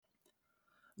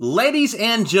Ladies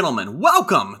and gentlemen,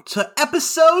 welcome to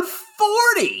episode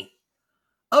 40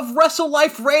 of Wrestle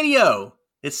Life Radio.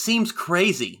 It seems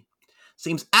crazy.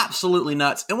 Seems absolutely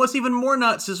nuts. And what's even more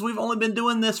nuts is we've only been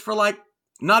doing this for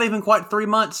not even quite 3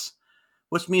 months,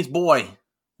 which means, boy,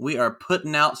 we are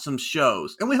putting out some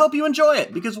shows. And we hope you enjoy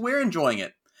it because we're enjoying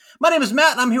it. My name is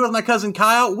Matt and I'm here with my cousin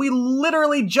Kyle. We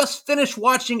literally just finished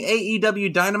watching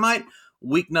AEW Dynamite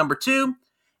week number 2.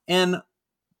 And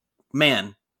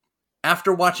man,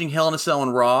 after watching Hell in a Cell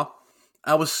and Raw,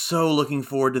 I was so looking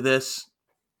forward to this.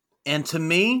 And to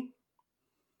me,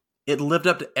 it lived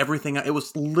up to everything. It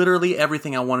was literally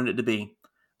everything I wanted it to be.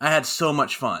 I had so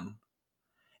much fun.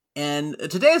 And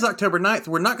today is October 9th.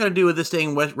 We're not going to do This Day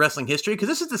in Wrestling History because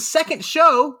this is the second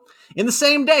show in the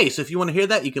same day. So if you want to hear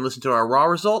that, you can listen to our Raw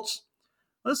results.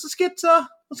 Let's get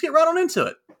right on into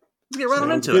it.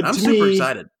 I'm super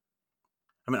excited.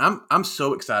 I mean, I'm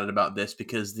so excited about this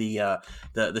because the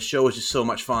show is just so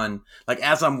much fun. Like,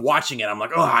 as I'm watching it, I'm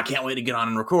like, oh, I can't wait to get on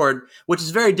and record, which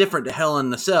is very different to Hell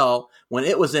in a Cell. When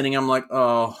it was ending, I'm like,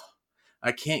 oh,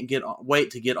 I can't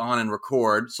wait to get on and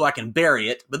record so I can bury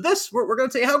it. But this, we're going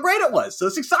to tell you how great it was. So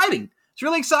it's exciting. It's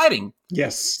really exciting.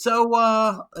 Yes.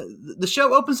 So the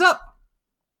show opens up,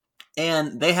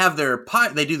 and they have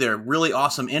they do their really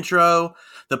awesome intro.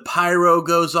 The pyro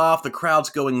goes off. The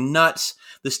crowd's going nuts.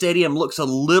 The stadium looks a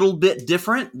little bit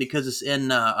different because it's in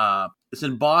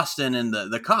Boston in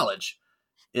the college.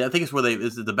 Yeah, I think it's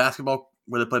is it the basketball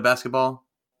where they play basketball?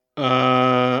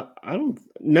 I don't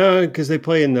know because they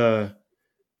play in the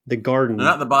Garden. No,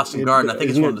 not the Boston Garden. I think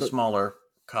it's one of the smaller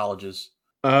colleges.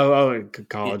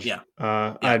 College. Yeah.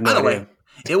 I have no Either idea. way,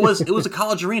 it was a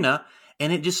college arena,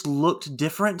 and it just looked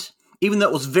different. Even though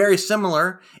it was very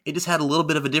similar, it just had a little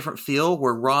bit of a different feel.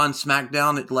 Where Raw and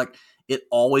SmackDown, it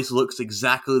always looks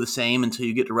exactly the same until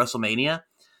you get to WrestleMania.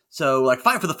 So,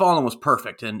 Fight for the Fallen was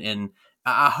perfect, and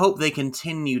I hope they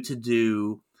continue to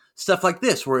do stuff like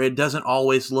this, where it doesn't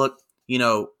always look,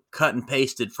 cut and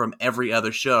pasted from every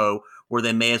other show, where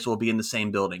they may as well be in the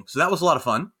same building. So that was a lot of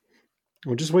fun.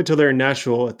 Well, just wait till they're in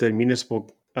Nashville at the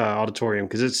Municipal Auditorium,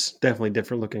 because it's definitely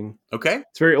different looking. Okay.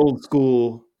 It's very old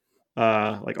school,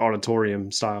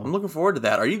 auditorium style. I'm looking forward to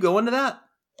that. Are you going to that?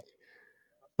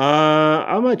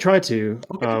 I might try to.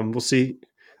 Okay. We'll see.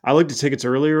 I looked at tickets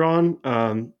earlier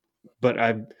on, but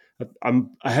I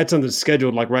had something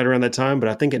scheduled right around that time, but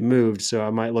I think it moved, so I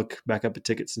might look back up at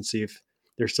tickets and see if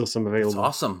there's still some available.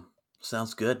 That's awesome.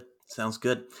 Sounds good.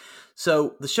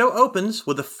 So the show opens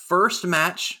with the first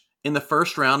match in the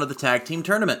first round of the tag team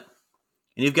tournament,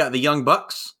 and you've got the Young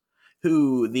Bucks,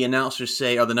 who the announcers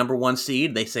say are the number 1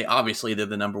 seed. They say obviously they're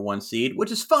the number 1 seed,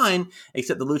 which is fine,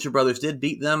 except the Lucha Brothers did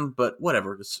beat them, but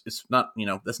whatever. It's not,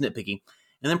 that's nitpicky.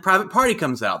 And then Private Party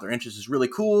comes out. Their entrance is really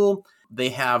cool. They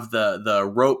have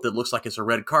the rope that looks like it's a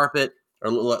red carpet, or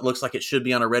looks like it should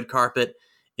be on a red carpet.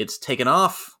 It's taken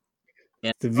off.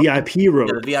 And the VIP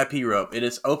rope. Yeah, the VIP rope. It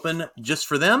is open just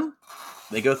for them.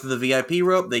 They go through the VIP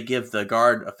rope. They give the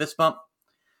guard a fist bump,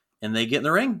 and they get in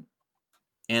the ring.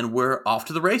 And we're off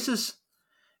to the races.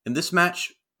 And this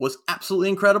match was absolutely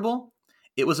incredible.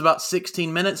 It was about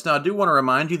 16 minutes. Now, I do want to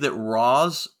remind you that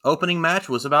Raw's opening match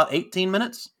was about 18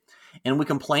 minutes. And we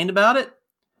complained about it.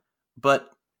 But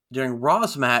during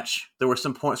Raw's match, there were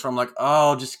some points where I'm like,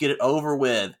 oh, just get it over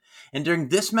with. And during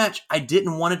this match, I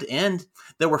didn't want it to end.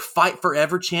 There were fight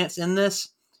forever chants in this.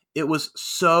 It was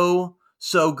so,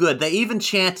 so good. They even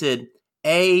chanted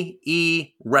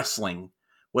AE Wrestling,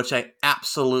 which I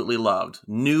absolutely loved.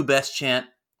 New best chant.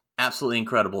 Absolutely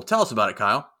incredible. Tell us about it,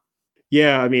 Kyle.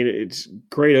 Yeah, I mean, it's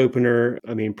great opener.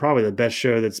 I mean, probably the best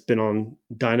show that's been on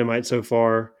Dynamite so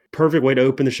far. Perfect way to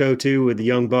open the show, too, with the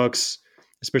Young Bucks,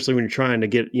 especially when you're trying to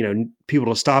get, people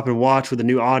to stop and watch with a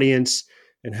new audience,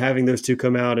 and having those two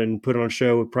come out and put on a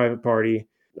show with Private Party,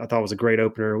 I thought was a great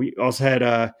opener. We also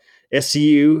had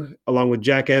SCU along with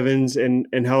Jack Evans and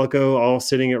Helico all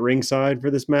sitting at ringside for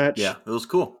this match. Yeah, it was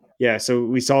cool. Yeah, so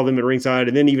we saw them at ringside,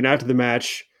 and then even after the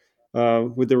match,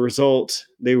 with the result,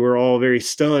 they were all very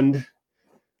stunned,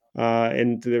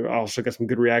 and they also got some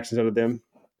good reactions out of them.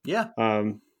 Yeah.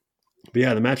 But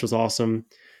yeah, the match was awesome.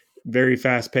 Very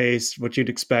fast paced, what you'd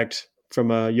expect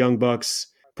from a Young Bucks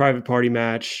Private Party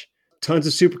match. Tons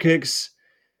of super kicks,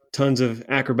 tons of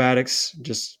acrobatics,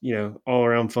 just, all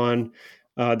around fun.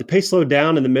 The pace slowed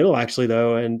down in the middle, actually,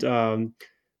 though, and the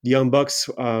Young Bucks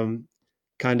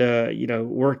kind of,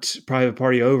 worked Private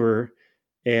Party over,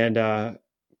 and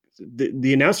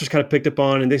the announcers kind of picked up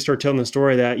on, and they started telling the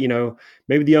story that,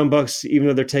 maybe the Young Bucks, even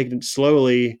though they're taking it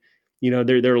slowly,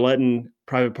 they're letting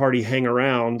Private Party hang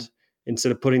around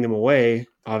instead of putting them away.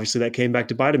 Obviously, that came back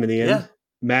to bite him in the end. Yeah.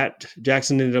 Matt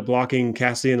Jackson ended up blocking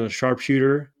Cassidy in a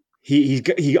sharpshooter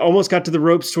he almost got to the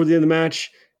ropes toward the end of the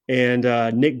match, and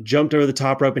Nick jumped over the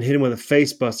top rope and hit him with a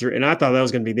face buster, and I thought that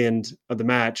was going to be the end of the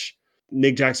match.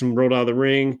 Nick Jackson rolled out of the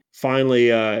ring. Finally,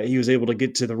 he was able to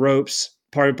get to the ropes.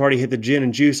 Party hit the gin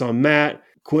and juice on Matt.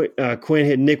 Quinn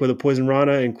hit Nick with a poison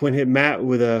rana, and Quinn hit Matt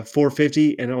with a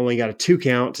 450 and only got a 2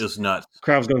 count. It was nuts.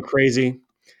 Crowd was going crazy.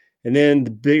 And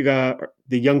then the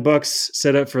Young Bucks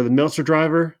set up for the Meltzer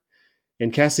driver,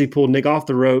 and Cassidy pulled Nick off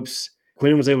the ropes.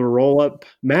 Quinn was able to roll up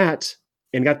Matt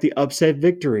and got the upset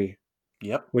victory.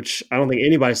 Yep. Which I don't think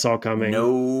anybody saw coming.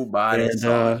 Nobody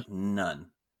saw it. None.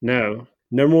 No.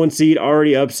 Number 1 seed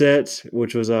already upset,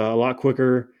 which was a lot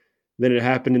quicker than it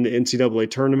happened in the NCAA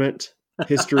tournament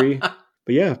history.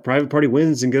 But yeah, Private Party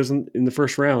wins and goes in the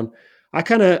first round.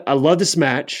 I love this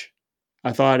match.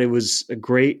 I thought it was a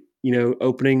great,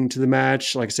 opening to the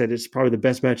match. Like I said, it's probably the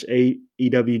best match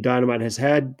AEW Dynamite has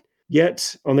had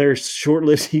yet on their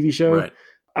short-lived TV show. Right.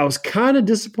 I was kind of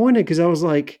disappointed because I was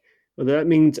like, well, that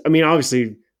means,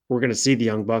 obviously we're going to see the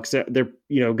Young Bucks. They're,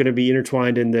 going to be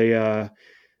intertwined in the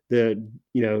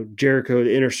Jericho,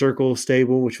 the Inner Circle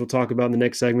stable, which we'll talk about in the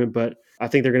next segment. But I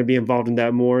think they're going to be involved in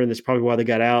that more, and that's probably why they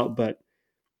got out. But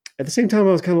at the same time,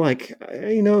 I was kind of like,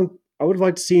 I would have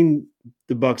liked to see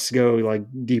the Bucks go like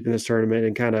deep in this tournament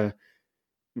and kind of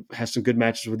have some good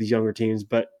matches with these younger teams.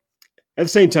 But at the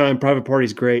same time, Private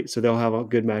Party's great, so they'll have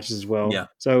good matches as well. Yeah.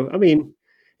 So,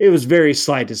 it was very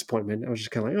slight disappointment. I was just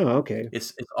kind of like, oh, okay.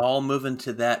 It's all moving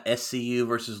to that SCU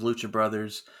versus Lucha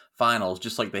Brothers finals,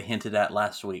 just like they hinted at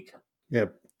last week. Yeah,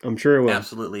 I'm sure it will.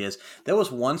 Absolutely is. There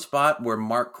was one spot where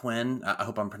Mark Quinn, I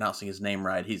hope I'm pronouncing his name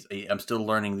right. I'm still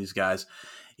learning these guys.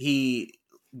 He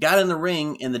got in the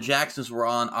ring, and the Jacksons were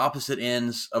on opposite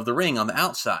ends of the ring on the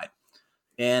outside.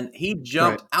 And he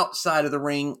jumped outside of the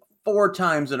ring 4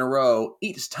 times in a row,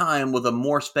 each time with a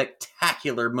more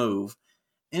spectacular move.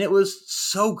 And it was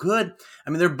so good.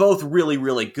 They're both really,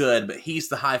 really good, but he's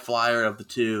the high flyer of the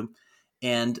two.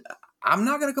 And I'm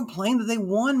not going to complain that they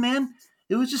won, man.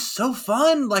 It was just so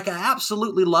fun. Like, I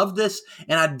absolutely loved this,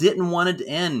 and I didn't want it to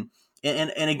end.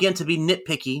 And again, to be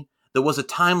nitpicky, there was a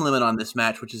time limit on this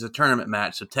match, which is a tournament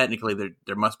match, so technically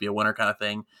there must be a winner kind of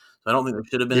thing. So I don't think there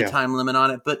should have been a time limit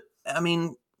on it, but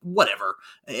whatever.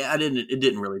 It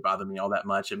didn't really bother me all that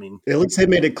much. At least they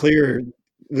made it clear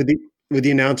with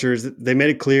the announcers. They made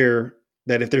it clear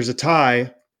that if there's a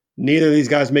tie, neither of these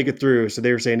guys make it through. So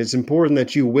they were saying it's important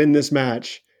that you win this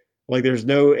match. Like, there's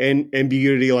no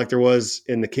ambiguity like there was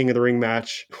in the King of the Ring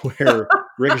match where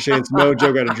Ricochet and Samoa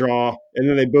Joe got a draw, and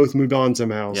then they both moved on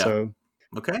somehow. Yeah. So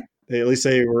okay, at least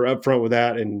they were upfront with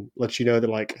that and let you know that,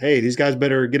 like, hey, these guys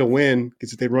better get a win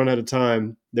because if they run out of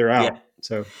time, they're out. Yeah.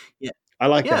 So I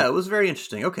like that. Yeah, it was very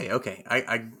interesting. Okay.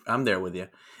 I'm there with you.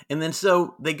 And then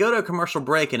so they go to a commercial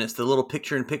break, and it's the little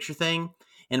picture-in-picture thing,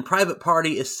 and Private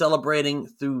Party is celebrating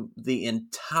through the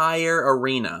entire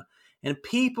arena. And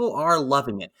people are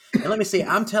loving it. And let me see,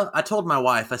 I told my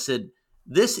wife, I said,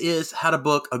 this is how to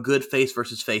book a good face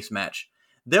versus face match.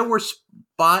 There were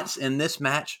spots in this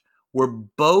match where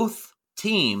both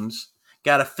teams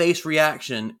got a face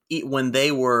reaction when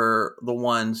they were the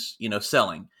ones,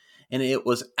 selling. And it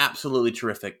was absolutely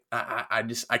terrific.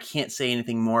 I can't say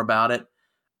anything more about it.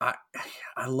 I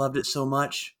loved it so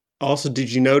much. Also,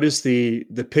 did you notice the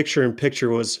picture-in-picture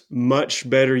was much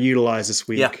better utilized this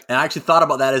week? Yeah, and I actually thought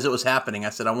about that as it was happening. I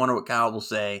said, I wonder what Kyle will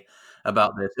say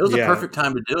about this. It was a perfect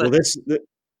time to do it.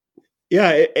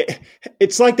 Well,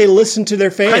 it's like they listened to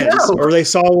their fans, or they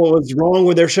saw what was wrong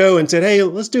with their show and said, hey,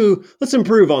 let's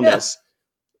improve on this.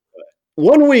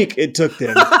 1 week it took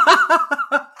them.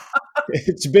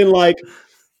 It's been like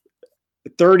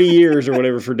 30 years or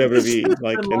whatever for WWE,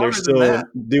 and they're still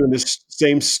doing this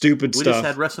same stupid stuff. We just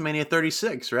had WrestleMania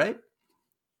 36, right?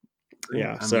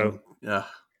 Yeah.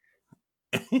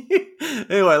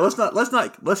 Anyway,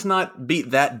 let's not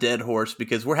beat that dead horse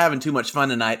because we're having too much fun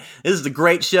tonight. This is a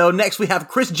great show. Next, we have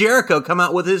Chris Jericho come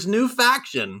out with his new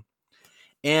faction,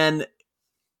 and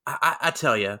I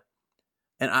tell you,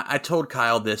 and I told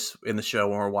Kyle this in the show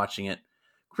when we were watching it.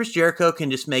 Chris Jericho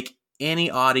can just make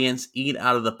any audience eat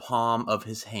out of the palm of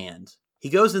his hand. He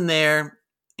goes in there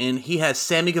and he has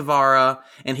Sammy Guevara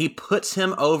and he puts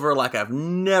him over like I've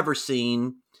never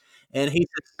seen. And he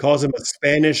calls him a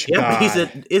Spanish god.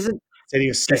 He's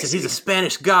a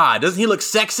Spanish god. Doesn't he look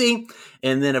sexy?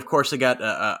 And then, of course, I got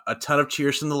a ton of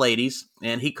cheers from the ladies.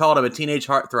 And he called him a teenage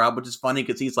heartthrob, which is funny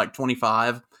because he's like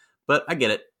 25. But I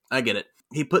get it.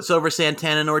 He puts over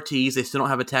Santana and Ortiz. They still don't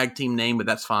have a tag team name, but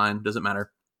that's fine. Doesn't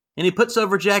matter. And he puts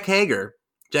over Jack Hagar,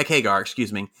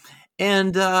 excuse me.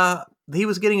 And he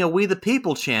was getting a We the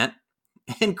People chant.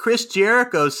 And Chris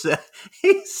Jericho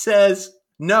says,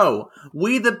 No,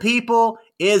 We the People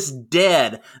is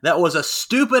dead. That was a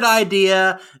stupid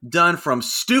idea done from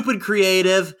stupid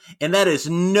creative, and that is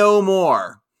no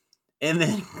more. And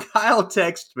then Kyle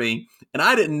texted me, and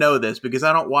I didn't know this because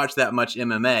I don't watch that much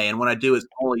MMA, and when I do, it's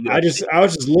only UFC. I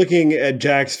was just looking at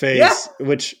Jack's face,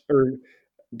 Yeah.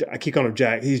 I keep calling him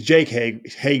Jack. He's Jake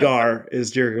Hagar,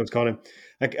 as Jericho's calling him.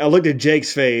 I looked at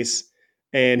Jake's face,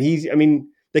 and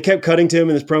they kept cutting to him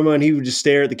in this promo, and he would just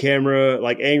stare at the camera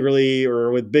like angrily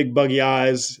or with big buggy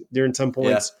eyes during some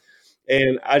points. Yeah.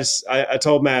 And I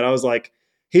told Matt, I was like,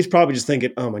 he's probably just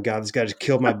thinking, oh my God, this guy just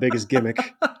killed my biggest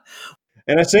gimmick.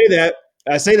 And I say that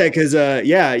because,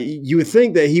 you would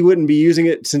think that he wouldn't be using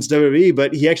it since WWE,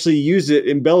 but he actually used it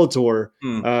in Bellator.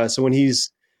 So when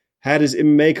he's had his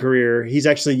MMA career, he's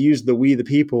actually used the We the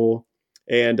People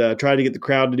and tried to get the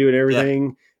crowd to do it and everything.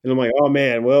 Yeah. And I'm like, oh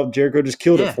man, well, Jericho just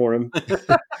killed it for him.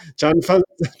 trying to find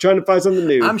something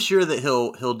new. I'm sure that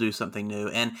he'll do something new.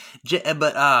 And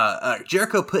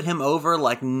Jericho put him over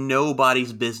like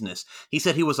nobody's business. He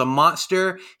said he was a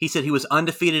monster. He said he was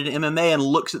undefeated in MMA, and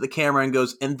looks at the camera and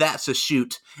goes, and that's a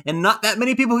shoot. And not that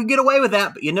many people can get away with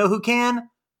that, but you know who can?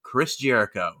 Chris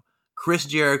Jericho. Chris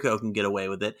Jericho can get away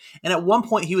with it. And at one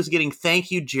point he was getting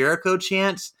thank you Jericho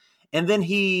chants, and then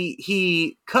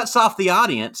he cuts off the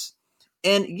audience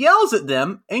and yells at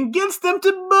them and gets them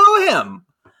to boo him.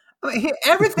 I mean,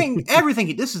 everything.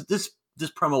 This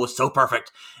promo was so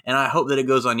perfect, and I hope that it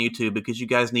goes on YouTube because you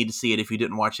guys need to see it if you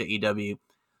didn't watch AEW.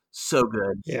 So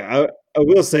good. Yeah, I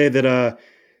will say that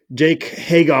Jake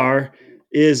Hagar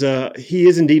is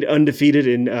indeed undefeated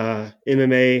in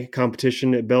MMA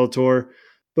competition at Bellator,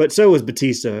 but so was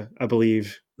Batista, I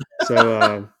believe.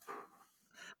 So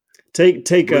take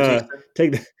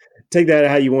that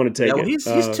how you want to take it. He's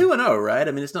 2-0, right?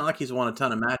 I mean, it's not like he's won a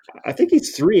ton of matches. I think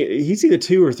he's 3. He's either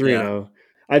 2 or 3-0.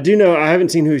 I do know. I haven't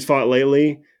seen who he's fought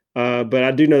lately, but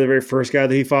I do know the very first guy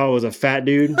that he fought was a fat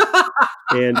dude,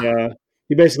 and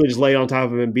he basically just laid on top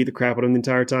of him and beat the crap out of him the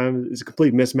entire time. It's a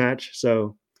complete mismatch.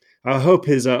 So I hope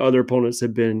his other opponents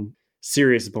have been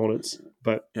serious opponents.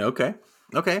 But okay.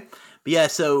 But yeah,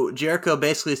 so Jericho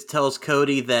basically tells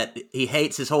Cody that he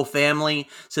hates his whole family,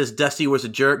 says Dusty was a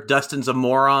jerk, Dustin's a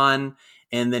moron,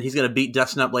 and then he's going to beat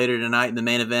Dustin up later tonight in the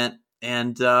main event.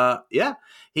 And they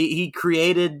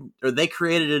created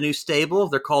a new stable.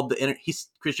 They're called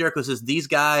Chris Jericho says, these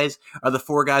guys are the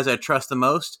 4 guys I trust the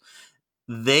most.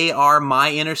 They are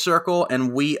my inner circle,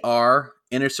 and we are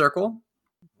inner circle.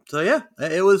 So yeah,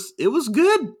 it was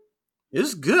good. It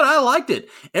was good. I liked it.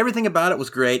 Everything about it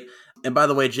was great. And by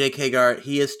the way, Jake Hagar,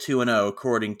 he is 2-0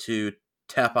 according to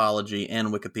Tapology and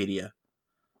Wikipedia.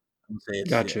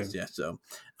 Gotcha. Yeah. So,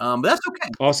 but that's okay.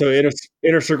 Also,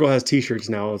 Inner Circle has T-shirts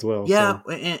now as well. Yeah,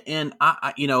 so. And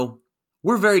I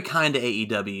we're very kind to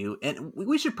AEW, and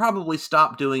we should probably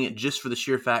stop doing it just for the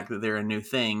sheer fact that they're a new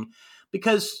thing,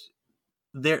 because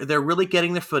they're really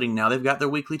getting their footing now. They've got their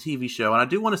weekly TV show, and I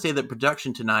do want to say that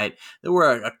production tonight, there were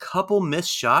a couple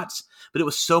missed shots, but it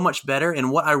was so much better.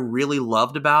 And what I really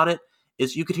loved about it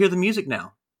is you could hear the music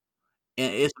now.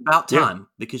 And it's about time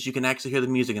because you can actually hear the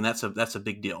music, and that's a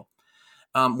big deal.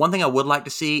 One thing I would like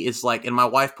to see is, like, and my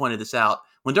wife pointed this out,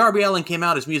 when Darby Allin came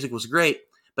out, his music was great,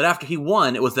 but after he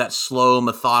won, it was that slow,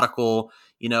 methodical,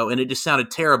 and it just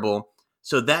sounded terrible.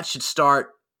 So that should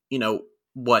start,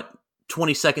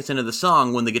 20 seconds into the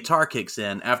song when the guitar kicks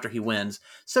in after he wins,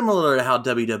 similar to how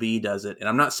WWE does it. And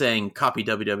I'm not saying copy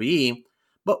WWE,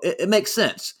 but it makes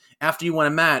sense. After you win a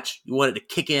match, you want it to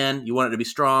kick in, you want it to be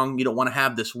strong. You don't want to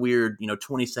have this weird,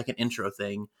 20-second intro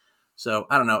thing. So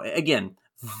I don't know. Again,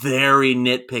 very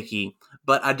nitpicky,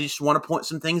 but I just want to point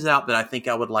some things out that I think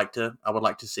I would like to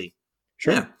see.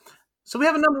 Sure. Yeah. So we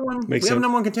have a number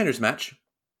one contenders match.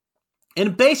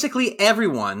 And basically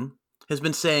everyone has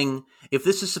been saying, if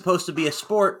this is supposed to be a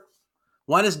sport,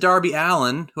 why does Darby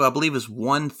Allin, who I believe is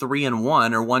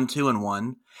 1-3-1 or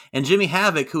 1-2-1, and Jimmy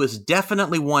Havoc, who is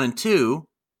definitely 1-2,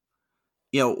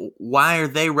 why are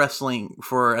they wrestling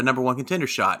for a number one contender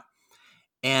shot?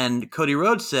 And Cody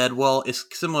Rhodes said, well, it's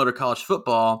similar to college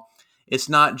football. It's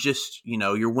not just,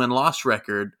 your win-loss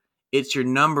record. It's your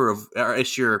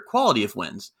it's your quality of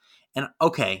wins. And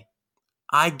okay,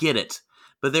 I get it.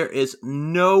 But there is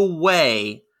no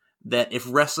way that if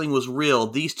wrestling was real,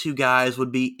 these two guys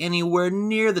would be anywhere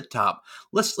near the top.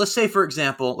 Let's say, for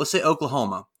example,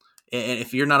 Oklahoma. And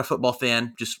if you're not a football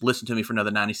fan, just listen to me for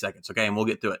another 90 seconds, okay? And we'll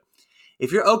get through it.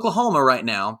 If you're Oklahoma right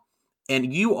now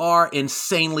and you are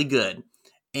insanely good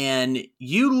and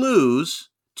you lose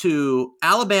to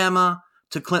Alabama,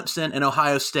 to Clemson, and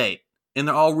Ohio State, and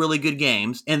they're all really good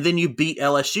games, and then you beat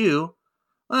LSU,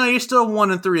 well, you're still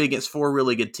 1-3 against 4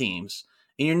 really good teams.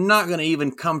 And you're not going to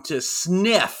even come to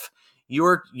sniff,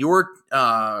 your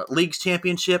league's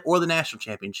championship or the national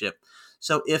championship.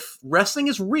 So if wrestling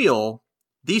is real,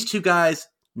 these two guys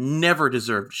never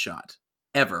deserved a shot,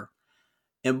 ever.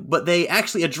 But they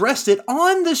actually addressed it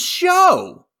on the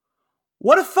show.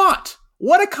 What a thought.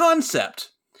 What a concept.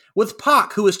 With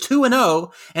Pac, who is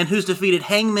 2-0 and who's defeated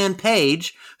Hangman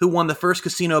Page, who won the first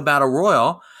Casino Battle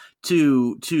Royal,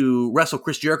 to wrestle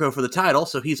Chris Jericho for the title.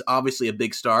 So he's obviously a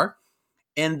big star.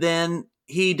 And then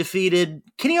he defeated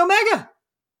Kenny Omega,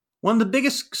 one of the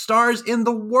biggest stars in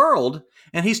the world.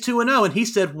 And he's 2-0. And he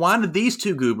said, why did these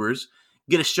two goobers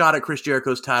get a shot at Chris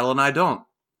Jericho's title and I don't?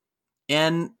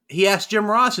 And he asked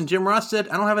Jim Ross, and Jim Ross said,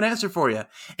 I don't have an answer for you.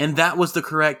 And that was the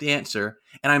correct answer.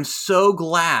 And I'm so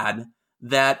glad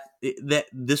that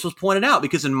this was pointed out,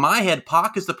 because in my head,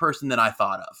 Pac is the person that I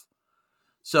thought of.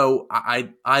 So I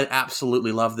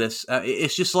absolutely love this.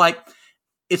 It's just like,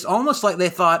 it's almost like they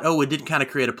thought, oh, it did kind of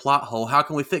create a plot hole. How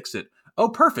can we fix it? Oh,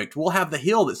 perfect. We'll have the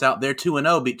heel that's out there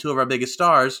 2-0, beat two of our biggest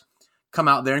stars, come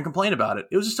out there and complain about it.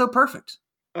 It was just so perfect.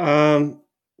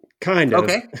 Kind of.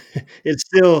 Okay. It's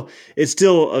still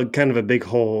a kind of a big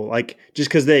hole. Like, just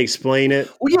because they explain it.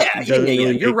 Well, yeah.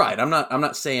 You're right. I'm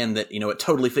not saying that, it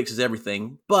totally fixes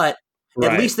everything, but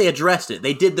at least they addressed it.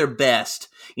 They did their best.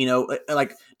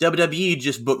 Like WWE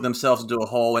just booked themselves into a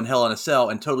hole in Hell in a Cell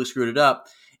and totally screwed it up.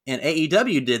 And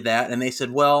AEW did that, and they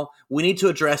said, well, we need to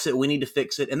address it. We need to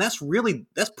fix it. And that's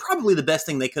probably the best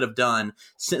thing they could have done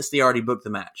since they already booked the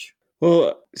match.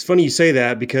 Well, it's funny you say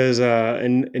that because,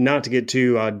 and not to get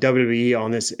too WWE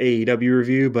on this AEW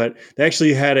review, but they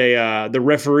actually had the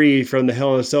referee from the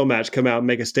Hell in a Cell match come out and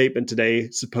make a statement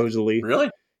today, supposedly. Really?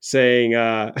 Saying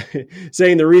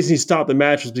the reason he stopped the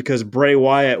match was because Bray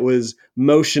Wyatt was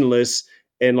motionless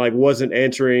and wasn't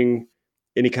answering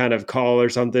any kind of call or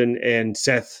something, and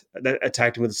Seth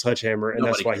attacked him with a sledgehammer, and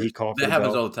that's why he called for the bell. That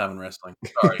happens all the time in wrestling.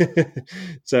 Sorry.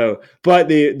 So, but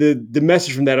the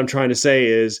message from that I'm trying to say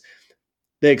is,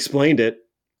 they explained it,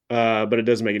 but it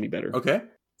doesn't make it any better. Okay.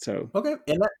 So okay.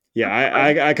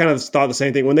 I kind of thought the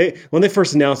same thing when they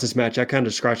first announced this match. I kind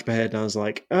of scratched my head and I was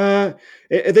like, and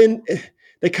then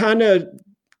they kind of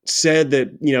said that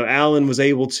Allen was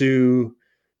able to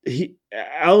he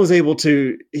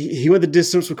went the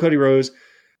distance with Cody Rhodes.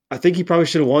 I think he probably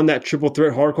should have won that triple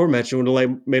threat hardcore match. It would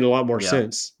have made a lot more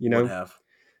sense. Would have.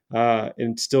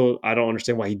 And still, I don't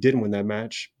understand why he didn't win that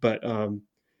match, but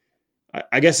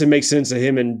I guess it makes sense that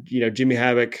him and Jimmy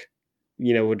Havoc,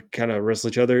 would kind of wrestle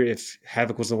each other if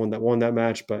Havoc was the one that won that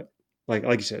match. But like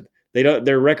you said,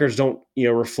 their records don't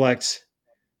reflect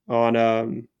on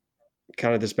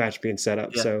kind of this match being set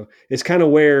up. Yeah. So it's kind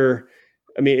of where,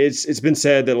 it's been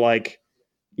said that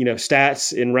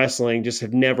stats in wrestling just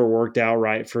have never worked out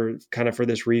right for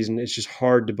this reason. It's just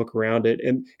hard to book around it,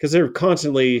 and because they're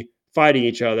constantly fighting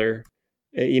each other,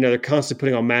 they're constantly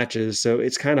putting on matches, so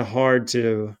it's kind of hard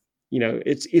to.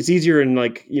 It's easier in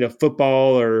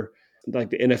football or like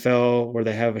the NFL where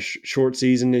they have a short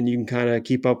season and you can kind of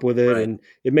keep up with it, right. And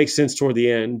it makes sense toward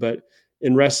the end. But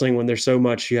in wrestling, when there's so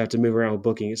much you have to move around with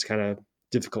booking, it's kind of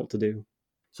difficult to do.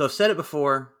 So I've said it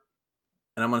before,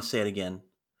 and I'm going to say it again.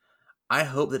 I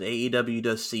hope that AEW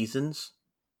does seasons.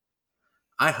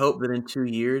 I hope that in 2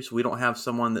 years we don't have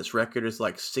someone that's record is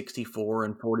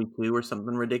 64-42 or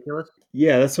something ridiculous.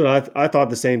 Yeah, that's what I thought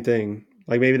the same thing.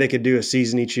 Maybe they could do a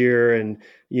season each year and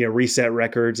reset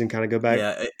records and kind of go back.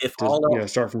 Yeah, if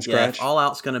start from scratch. If All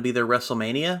Out's going to be their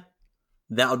WrestleMania,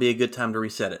 that would be a good time to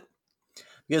reset it.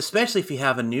 Because especially if you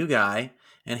have a new guy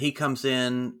and he comes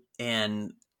in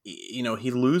and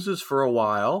he loses for a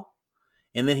while,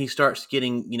 and then he starts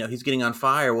getting he's getting on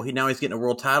fire. Well, he's getting a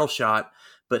world title shot,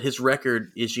 but his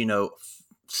record is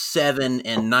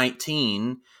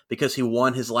 7-19 because he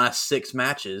won his last 6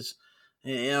 matches.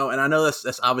 And I know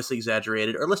that's obviously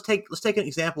exaggerated. Or let's take an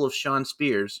example of Shawn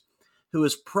Spears, who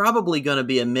is probably going to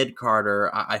be a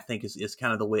mid-carder, I think is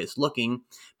kind of the way it's looking,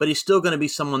 but he's still going to be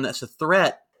someone that's a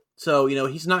threat. So,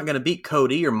 he's not going to beat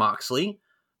Cody or Moxley.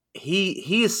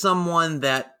 He is someone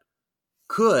that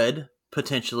could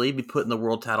potentially be put in the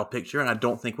world title picture, and I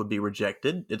don't think would be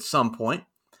rejected at some point.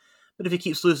 But if he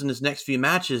keeps losing his next few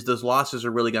matches, those losses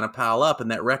are really going to pile up, and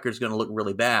that record's going to look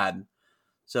really bad.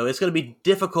 So it's going to be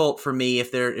difficult for me if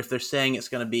they're saying it's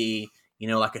going to be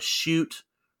like a shoot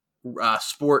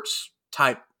sports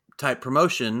type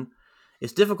promotion.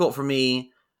 It's difficult for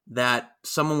me that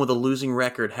someone with a losing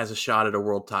record has a shot at a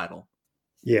world title.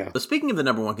 Yeah. But speaking of the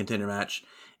number one contender match,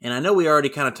 and I know we already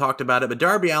kind of talked about it, but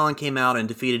Darby Allin came out and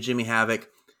defeated Jimmy Havoc.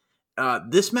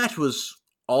 This match was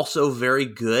also very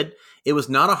good. It was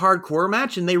not a hardcore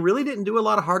match, and they really didn't do a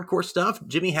lot of hardcore stuff.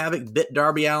 Jimmy Havoc bit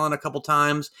Darby Allin a couple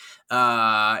times.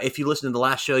 If you listen to the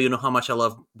last show, you know how much I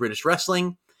love British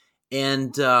wrestling.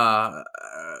 And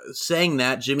saying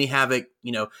that, Jimmy Havoc,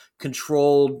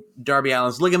 controlled Darby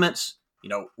Allin's ligaments,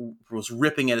 was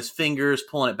ripping at his fingers,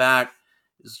 pulling it back.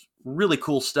 It was really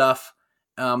cool stuff.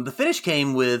 The finish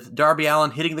came with Darby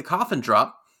Allin hitting the coffin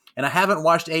drop. And I haven't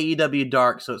watched AEW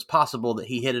Dark, so it's possible that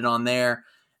he hit it on there.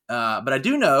 But I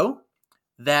do know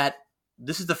that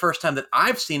this is the first time that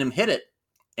I've seen him hit it.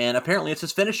 And apparently it's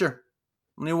his finisher.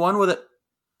 And he won with it.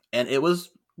 And it was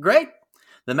great.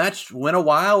 The match went a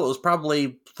while. It was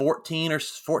probably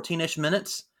 14-ish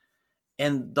minutes.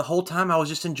 And the whole time I was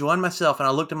just enjoying myself. And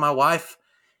I looked at my wife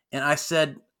and I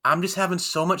said, I'm just having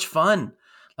so much fun.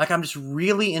 Like, I'm just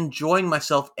really enjoying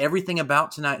myself. Everything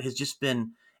about tonight has just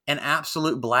been an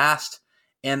absolute blast.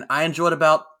 And I enjoyed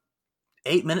about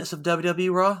 8 minutes of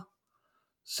WWE Raw.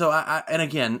 So and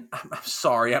again, I'm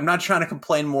sorry. I'm not trying to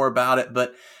complain more about it,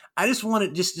 but I just want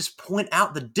to just point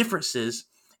out the differences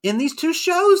in these two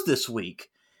shows this week.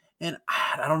 And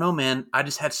I don't know, man. I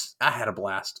had a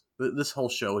blast. This whole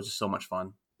show was just so much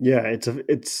fun. Yeah,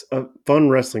 it's a fun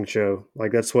wrestling show.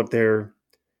 Like, that's what they're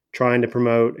trying to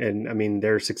promote. And I mean,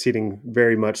 they're succeeding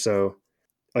very much so.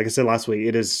 Like I said last week,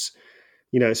 it is,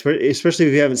 especially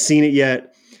if you haven't seen it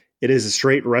yet, it is a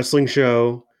straight wrestling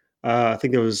show. I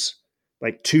think there was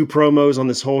like 2 promos on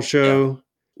this whole show.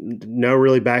 Yeah. No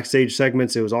really backstage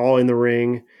segments. It was all in the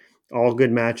ring, all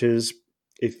good matches.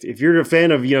 If you're a fan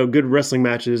of, good wrestling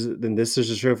matches, then this is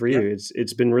a show for you.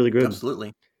 It's been really good.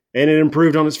 Absolutely. And it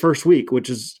improved on its first week, which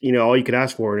is, all you could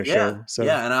ask for in a show. So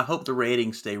yeah, and I hope the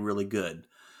ratings stay really good.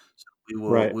 So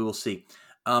we will see.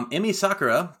 Emi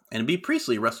Sakura and Bea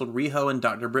Priestley wrestled Riho and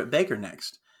Dr. Britt Baker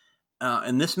next.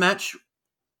 And this match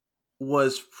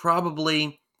was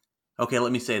probably, okay,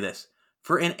 let me say this.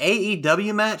 For an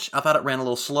AEW match, I thought it ran a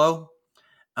little slow.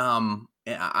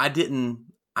 I didn't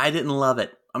love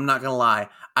it. I'm not going to lie.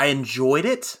 I enjoyed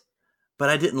it, but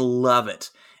I didn't love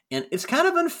it. And it's kind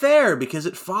of unfair because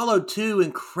it followed 2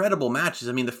 incredible matches.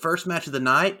 I mean, the first match of the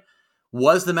night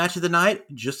was the match of the night,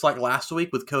 just like last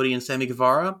week with Cody and Sammy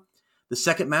Guevara. The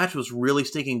second match was really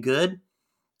stinking good.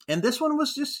 And this one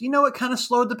was just, it kind of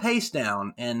slowed the pace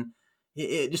down. And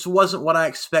it just wasn't what I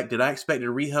expected. I expected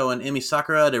Riho and Emi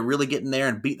Sakura to really get in there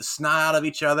and beat the snot out of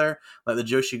each other like the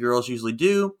Joshi girls usually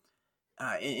do.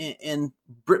 And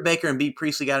Britt Baker and Bea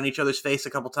Priestley got in each other's face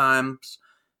a couple times.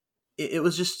 It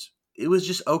was just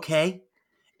okay.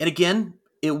 And again,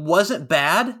 it wasn't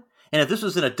bad. And if this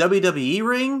was in a WWE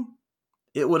ring,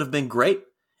 it would have been great.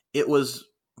 It was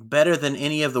better than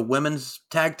any of the women's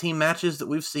tag team matches that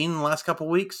we've seen in the last couple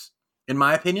weeks, in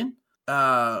my opinion.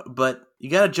 But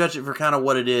you got to judge it for kind of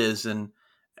what it is. And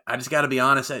I just got to be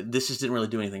honest, this just didn't really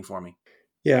do anything for me.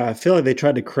 Yeah, I feel like they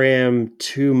tried to cram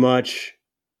too much.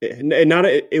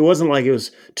 It wasn't like it was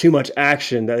too much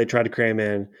action that they tried to cram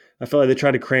in. I feel like they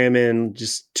tried to cram in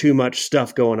just too much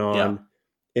stuff going on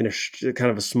in a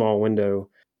kind of a small window.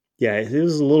 Yeah, it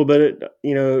was a little bit,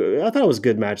 I thought it was a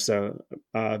good match. So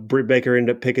Britt Baker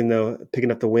ended up picking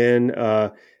up the win.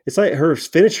 It's like her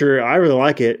finisher. I really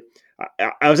like it.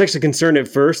 I was actually concerned at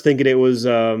first, thinking it was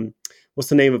what's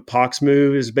the name of Pac's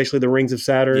move? It's basically the Rings of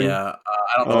Saturn. Yeah,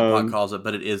 I don't know what Pac calls it,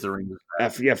 but it is the Rings of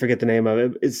Saturn. I forget the name of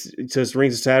it. It's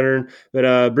Rings of Saturn.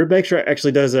 But Britt Baker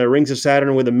actually does a Rings of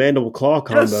Saturn with a mandible claw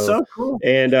combo. That's so cool.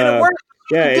 And it works.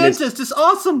 Yeah, it's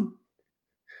awesome.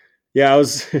 Yeah, I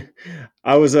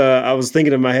was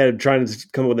thinking in my head trying to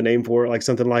come up with a name for it, like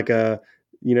something like a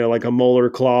molar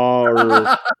claw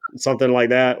or something like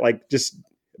that.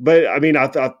 But I mean,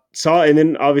 I saw, and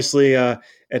then obviously at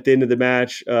the end of the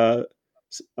match,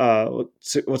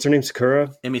 what's her name?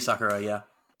 Sakura? Emi Sakura, yeah.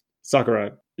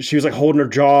 Sakura. She was like holding her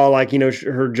jaw,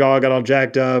 her jaw got all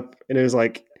jacked up, and it was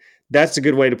like, that's a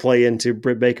good way to play into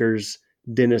Britt Baker's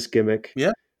dentist gimmick.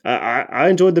 Yeah. I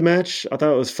enjoyed the match. I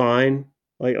thought it was fine.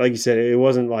 Like you said, it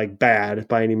wasn't like bad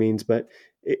by any means, but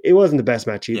it wasn't the best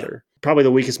match either. Yeah. Probably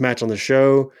the weakest match on the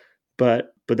show,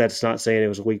 but that's not saying it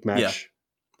was a weak match. Yeah.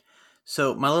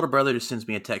 So my little brother just sends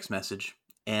me a text message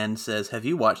and says, "Have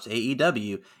you watched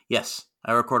AEW?" Yes,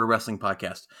 I record a wrestling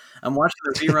podcast. I'm watching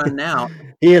the rerun now.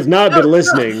 He has not been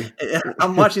listening.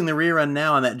 I'm watching the rerun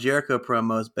now, and that Jericho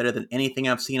promo is better than anything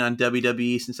I've seen on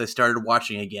WWE since I started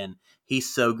watching again.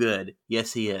 He's so good.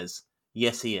 Yes, he is.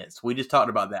 Yes, he is. We just talked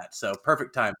about that. So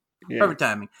perfect time. Yeah. Perfect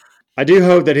timing. I do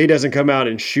hope that he doesn't come out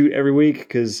and shoot every week,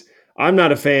 because I'm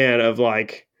not a fan of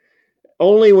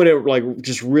only when it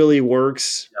just really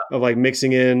works of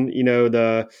mixing in,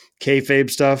 the kayfabe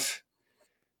stuff.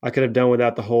 I could have done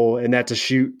without the whole and that's a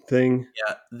shoot thing.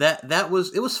 Yeah, it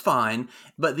was fine.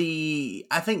 But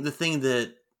I think the thing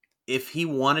that if he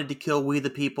wanted to kill We the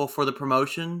People for the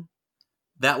promotion,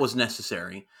 that was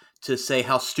necessary to say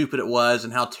how stupid it was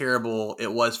and how terrible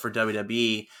it was for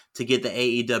WWE to get the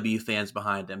AEW fans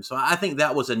behind him. So I think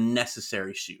that was a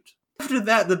necessary shoot. After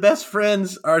that, the best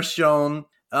friends are shown,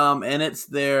 and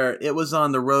it was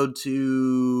on the road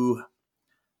to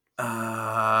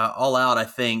All Out, I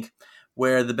think,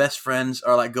 where the best friends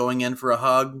are like going in for a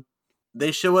hug.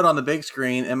 They show it on the big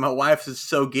screen, and my wife is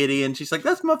so giddy, and she's like,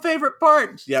 "That's my favorite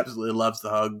part." She absolutely loves the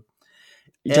hug.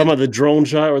 You talking about the drone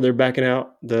shot where they're backing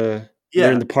out? They're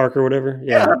in the park or whatever?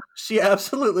 Yeah, she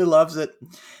absolutely loves it.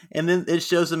 And then it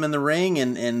shows them in the ring,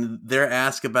 and they're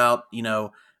asked about,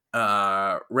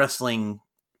 wrestling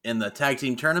in the tag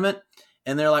team tournament.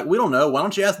 And they're like, "We don't know. Why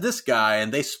don't you ask this guy?"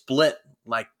 And they split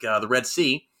like the Red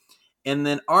Sea. And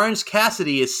then Orange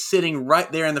Cassidy is sitting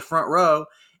right there in the front row.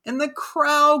 And the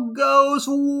crowd goes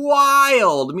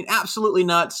wild. I mean, absolutely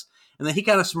nuts. And then he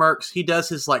kind of smirks. He does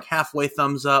his like halfway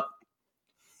thumbs up.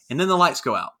 And then the lights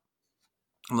go out.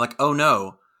 I'm like, oh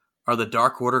no. Are the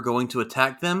Dark Order going to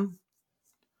attack them?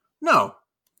 No.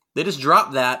 They just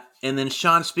drop that. And then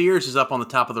Shawn Spears is up on the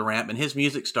top of the ramp. And his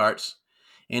music starts.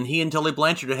 And he and Tully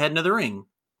Blanchard are heading to the ring.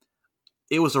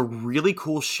 It was a really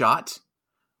cool shot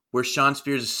where Shawn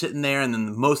Spears is sitting there and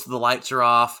then most of the lights are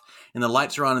off and the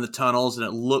lights are on in the tunnels and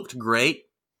it looked great,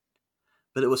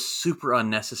 but it was super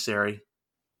unnecessary.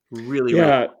 Really,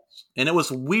 really. And it was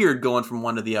weird going from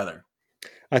one to the other.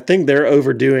 I think they're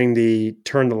overdoing the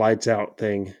turn the lights out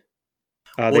thing.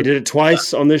 They did it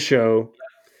twice on this show.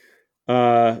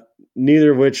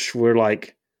 Neither of which were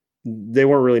they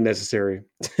weren't really necessary.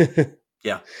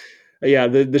 Yeah. Yeah,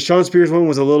 the Shawn Spears one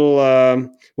was a little.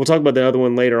 We'll talk about the other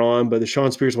one later on, but the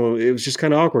Shawn Spears one, it was just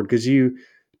kind of awkward because you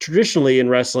traditionally in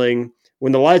wrestling,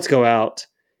 when the lights go out,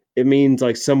 it means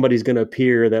like somebody's going to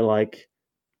appear that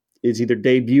is either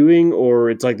debuting or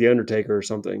it's like the Undertaker or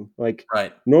something.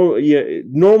 Right.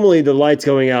 Normally the lights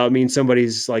going out means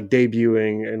somebody's like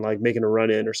debuting and like making a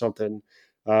run in or something.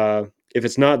 If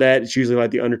it's not that, it's usually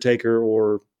like the Undertaker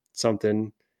or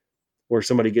something, where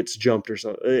somebody gets jumped or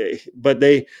something. But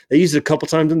they used it a couple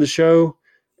times in the show,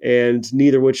 and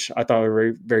neither which I thought were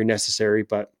very, very necessary,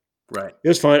 but right. It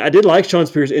was fine. I did like Shawn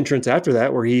Spears' entrance after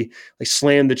that, where he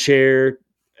slammed the chair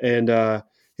and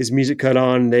his music cut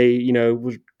on. They,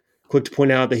 was quick to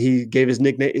point out that he gave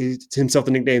himself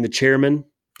the nickname, the Chairman.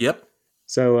 Yep.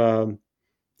 So,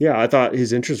 I thought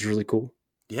his entrance was really cool.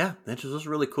 Yeah, the entrance was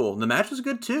really cool. And the match was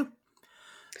good too.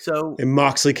 And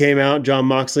Moxley came out, Jon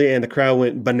Moxley, and the crowd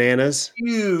went bananas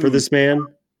for this man.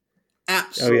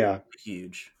 Absolutely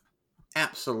huge.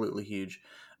 Absolutely huge.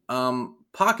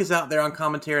 Pac is out there on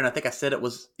commentary, and I think I said it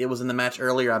was in the match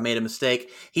earlier. I made a mistake.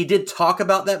 He did talk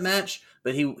about that match,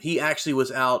 but he actually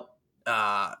was out.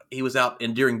 He was out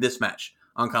during this match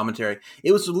on commentary.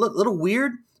 It was a little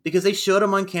weird because they showed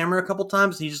him on camera a couple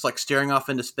times, and he's just like staring off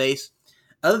into space.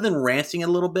 Other than ranting a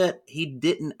little bit, he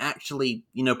didn't actually,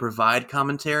 provide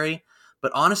commentary.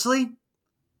 But honestly,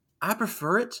 I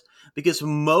prefer it because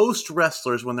most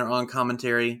wrestlers, when they're on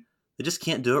commentary, they just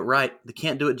can't do it right. They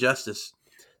can't do it justice.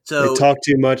 So they talk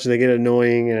too much and they get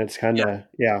annoying, and it's kind of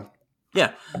Yeah,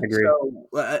 I agree. So,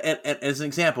 as an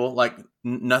example,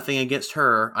 nothing against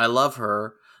her, I love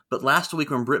her. But last week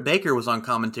when Britt Baker was on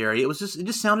commentary, it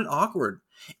just sounded awkward,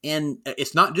 and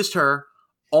it's not just her.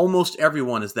 Almost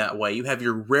everyone is that way. You have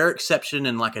your rare exception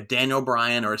in like a Daniel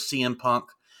Bryan or a CM Punk,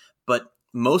 but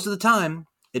most of the time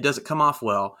it doesn't come off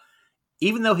well.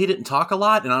 Even though he didn't talk a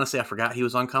lot, and honestly I forgot he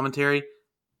was on commentary,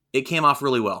 it came off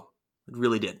really well. It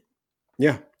really did.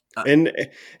 Yeah. And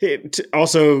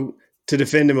also to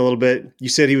defend him a little bit, you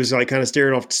said he was kind of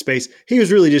staring off to space. He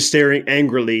was really just staring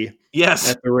angrily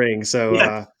at the ring. So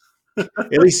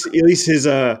at least his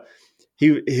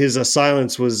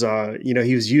silence was,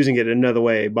 he was using it another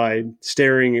way by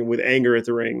staring with anger at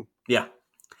the ring. Yeah.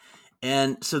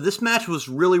 And so this match was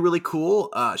really, really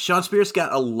cool. Shawn Spears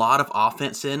got a lot of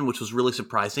offense in, which was really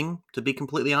surprising, to be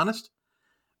completely honest.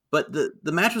 But the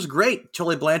match was great.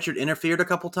 Tully Blanchard interfered a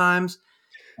couple times.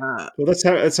 Well,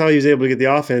 that's how he was able to get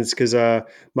the offense, because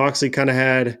Moxley kind of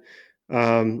had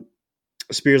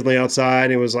Spears on the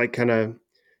outside and was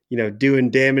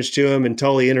doing damage to him, and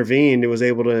Tully intervened and was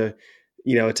able to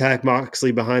attack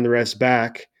Moxley behind the ref's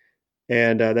back,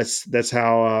 and that's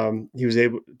how he was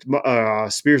able.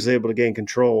 Spears was able to gain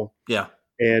control. Yeah,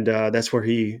 and that's where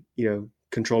he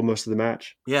controlled most of the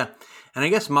match. Yeah, and I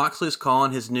guess Moxley's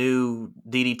calling his new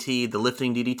DDT the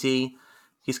lifting DDT.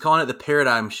 He's calling it the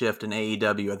Paradigm Shift in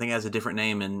AEW. I think it has a different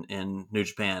name in New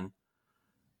Japan,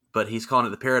 but he's calling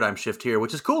it the Paradigm Shift here,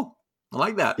 which is cool. I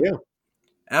like that. Yeah.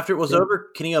 After it was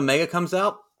over, Kenny Omega comes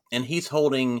out, and he's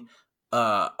holding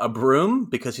a broom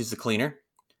because he's the cleaner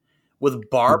with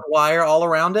barbed wire all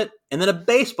around it, and then a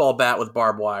baseball bat with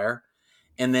barbed wire.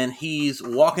 And then he's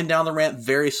walking down the ramp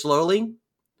very slowly.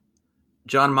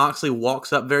 Jon Moxley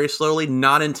walks up very slowly,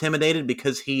 not intimidated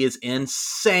because he is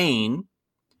insane.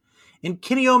 And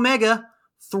Kenny Omega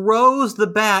throws the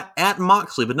bat at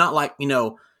Moxley, but not like,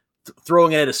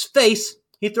 throwing it at his face.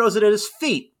 He throws it at his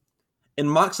feet.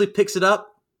 And Moxley picks it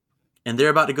up, and they're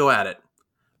about to go at it.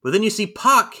 But then you see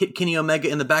Pac hit Kenny Omega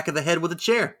in the back of the head with a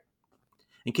chair.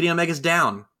 And Kenny Omega's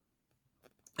down.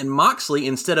 And Moxley,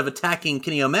 instead of attacking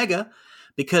Kenny Omega,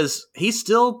 because he's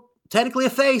still technically a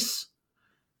face,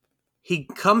 he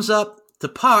comes up to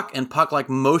Pac, and Pac like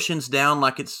motions down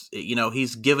like it's,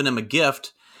 he's giving him a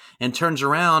gift, and turns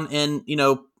around, and,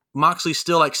 Moxley's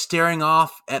still like staring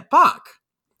off at Pac.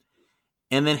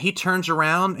 And then he turns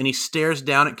around and he stares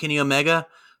down at Kenny Omega,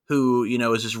 who,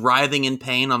 is just writhing in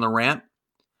pain on the ramp.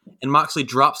 And Moxley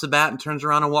drops the bat and turns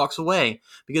around and walks away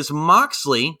because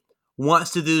Moxley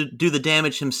wants to do the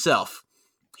damage himself.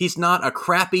 He's not a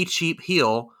crappy, cheap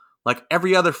heel like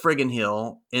every other friggin'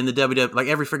 heel in the WWE, like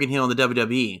every friggin' heel in the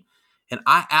WWE. And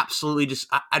I absolutely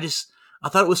I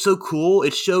thought it was so cool.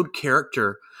 It showed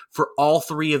character for all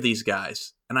three of these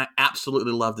guys. And I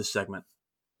absolutely love this segment.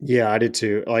 Yeah, I did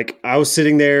too. Like, I was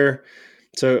sitting there.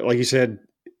 So like you said,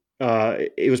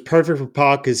 it was perfect for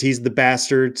Pac because he's the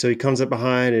bastard. So he comes up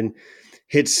behind and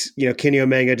hits, Kenny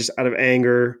Omega just out of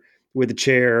anger with the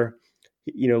chair,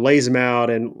 lays him out.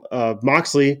 And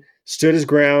Moxley stood his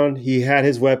ground. He had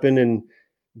his weapon and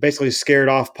basically scared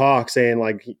off Pac, saying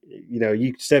like,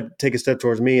 you take a step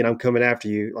towards me and I'm coming after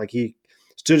you. Like, he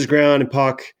stood his ground, and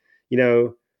Pac,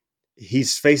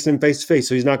 he's facing him face to face.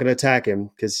 So he's not going to attack him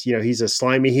because, he's a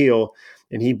slimy heel,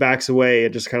 and he backs away.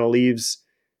 It just kind of leaves,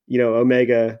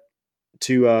 Omega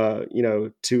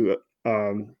to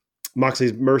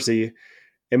Moxley's mercy,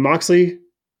 and Moxley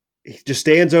just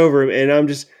stands over him. And I'm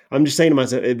just saying to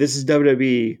myself, if this is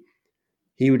WWE,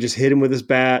 he would just hit him with his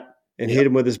bat and hit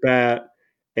him with his bat,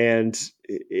 and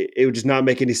it would just not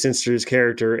make any sense to his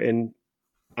character. And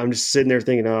I'm just sitting there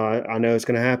thinking, oh, I know it's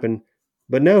going to happen,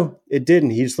 but no, it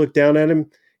didn't. He just looked down at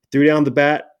him, threw down the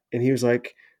bat, and he was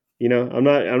like, I'm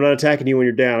not attacking you when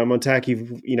you're down. I'm going to attack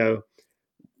you,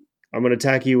 I'm going to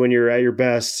attack you when you're at your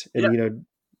best, and,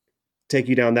 take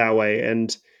you down that way.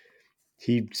 And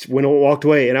he walked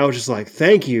away, and I was just like,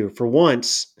 thank you for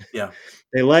once. Yeah.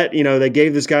 They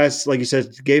gave this guy, like you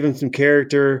said, gave him some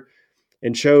character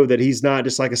and showed that he's not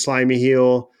just like a slimy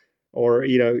heel, or,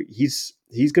 he's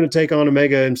going to take on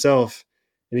Omega himself,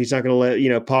 and he's not going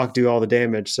to let, Pac do all the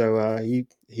damage. So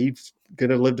he's going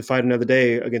to live to fight another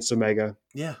day against Omega.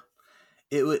 Yeah.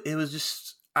 It was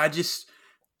just,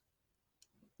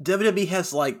 WWE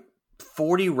has like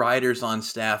 40 writers on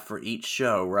staff for each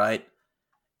show, right?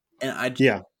 And I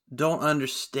don't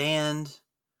understand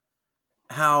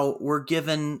how we're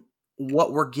given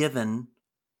what we're given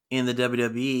in the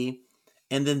WWE.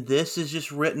 And then this is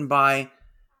just written by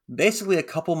basically a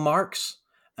couple marks.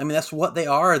 I mean, that's what they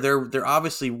are. They're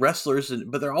obviously wrestlers,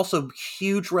 but they're also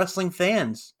huge wrestling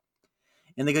fans.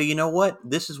 And they go, you know what?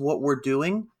 This is what we're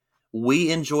doing.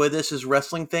 We enjoy this as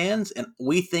wrestling fans, and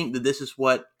we think that this is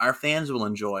what our fans will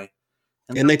enjoy.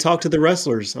 And they talk to the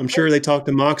wrestlers. I'm sure they talked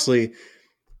to Moxley.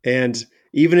 And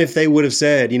even if they would have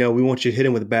said, we want you to hit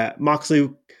him with a bat, Moxley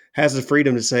has the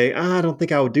freedom to say, I don't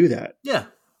think I would do that. Yeah.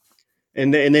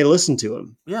 And they listen to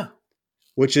him. Yeah.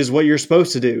 Which is what you're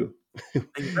supposed to do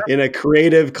in a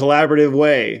creative, collaborative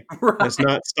way. Right. That's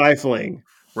not stifling.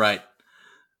 Right.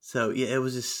 So, yeah, it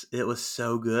was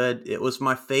so good. It was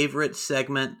my favorite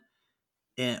segment.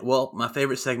 My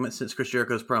favorite segment since Chris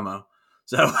Jericho's promo.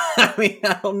 So, I mean,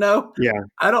 I don't know. Yeah.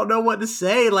 I don't know what to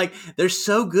say. Like, they're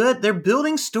so good. They're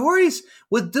building stories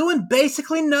with doing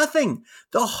basically nothing.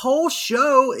 The whole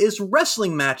show is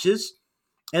wrestling matches,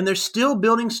 and they're still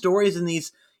building stories in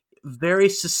these very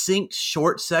succinct,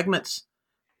 short segments.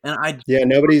 And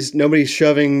nobody's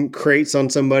shoving crates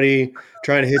on somebody,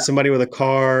 trying to hit somebody with a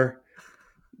car,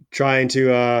 trying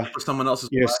to someone else's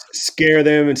scare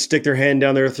them and stick their hand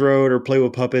down their throat or play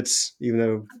with puppets, even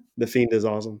though The Fiend is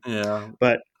awesome. Yeah.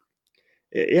 But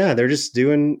yeah, they're just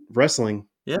doing wrestling.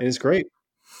 Yeah. And it's great.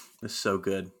 It's so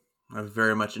good. I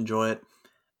very much enjoy it.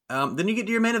 Then you get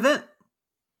to your main event,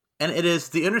 and it is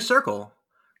the Inner Circle,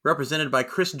 represented by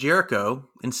Chris Jericho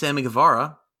and Sammy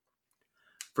Guevara,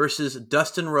 versus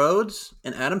Dustin Rhodes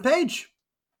and Adam Page.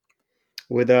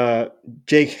 With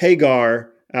Jake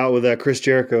Hagar out with Chris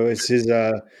Jericho as his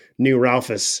new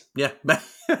Ralphus. Yeah.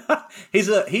 he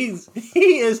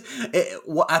is.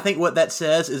 I think what that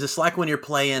says is it's like when you're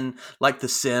playing like The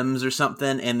Sims or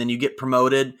something, and then you get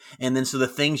promoted, and then so the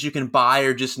things you can buy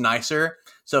are just nicer.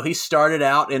 So he started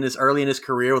out early in his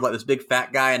career with like this big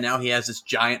fat guy, and now he has this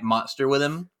giant monster with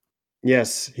him.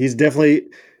 Yes, he's definitely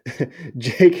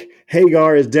Jake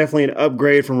Hagar is definitely an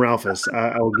upgrade from Ralphus.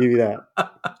 I will give you that.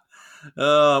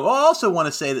 I also want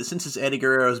to say that since it's Eddie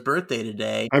Guerrero's birthday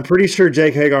today, I'm pretty sure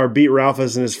Jake Hagar beat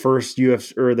Ralphus in his first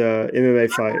UFC or the MMA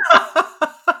fight.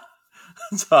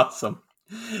 That's awesome.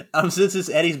 Since it's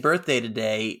Eddie's birthday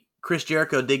today, Chris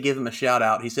Jericho did give him a shout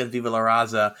out. He said "Viva la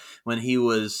Raza" when he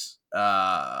was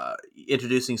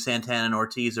introducing Santana and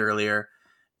Ortiz earlier.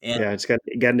 And yeah, it's got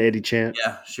an Eddie chant.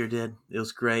 Yeah, sure did. It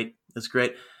was great. It's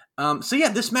great. So yeah,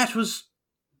 this match was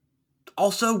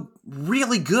also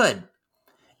really good.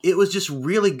 It was just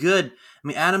really good. I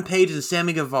mean, Adam Page and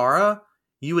Sammy Guevara,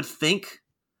 you would think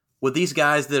with these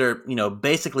guys that are,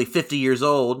 basically 50 years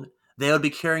old, they would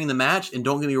be carrying the match. And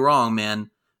don't get me wrong,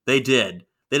 man, they did.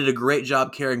 They did a great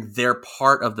job carrying their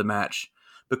part of the match.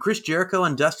 But Chris Jericho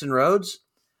and Dustin Rhodes,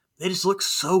 they just look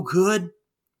so good.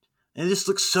 And it just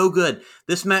looks so good.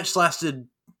 This match lasted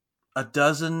a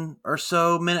dozen or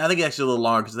so minutes. I think actually a little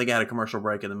longer because they had a commercial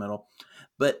break in the middle.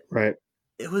 But right.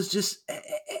 It was just,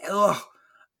 I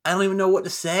don't even know what to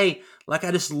say. Like,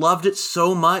 I just loved it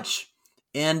so much.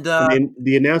 And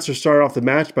the announcer started off the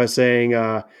match by saying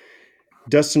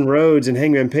Dustin Rhodes and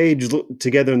Hangman Page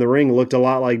together in the ring looked a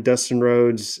lot like Dustin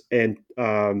Rhodes and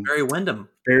Barry Windham.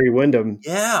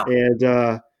 Yeah.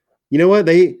 And you know what?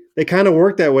 They kind of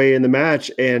worked that way in the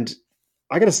match. And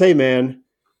I got to say, man,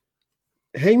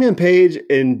 Hangman Page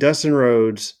and Dustin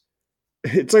Rhodes,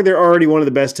 it's like they're already one of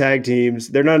the best tag teams.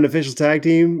 They're not an official tag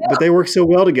team, but they work so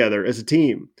well together as a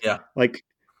team. Yeah. Like,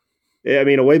 I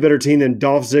mean, a way better team than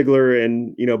Dolph Ziggler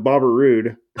and, Bobby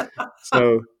Roode.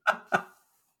 So.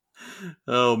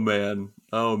 Oh, man.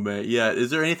 Yeah.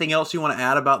 Is there anything else you want to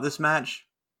add about this match?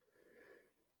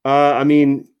 I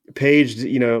mean, Paige,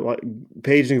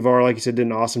 Paige and Guevara, like you said, did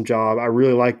an awesome job. I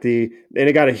really liked and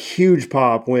it got a huge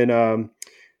pop when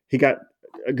he got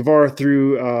Guevara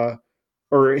through,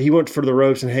 or he went for the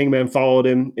ropes and Hangman followed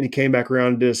him and he came back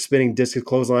around and did a spinning discus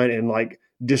clothesline and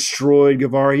destroyed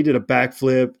Guevara. He did a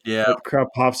backflip. Yeah. The crowd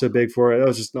popped so big for it. That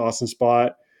was just an awesome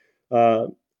spot.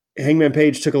 Hangman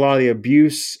Page took a lot of the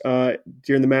abuse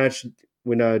during the match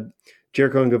when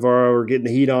Jericho and Guevara were getting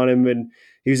the heat on him, and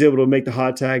he was able to make the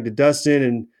hot tag to Dustin,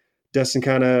 and Dustin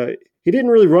he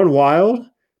didn't really run wild,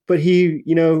 but he,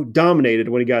 dominated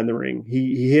when he got in the ring.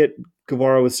 He hit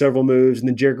Guevara with several moves, and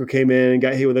then Jericho came in and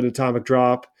got hit with an atomic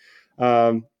drop.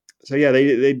 So yeah,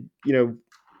 they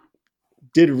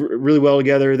did really well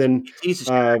together. Then he's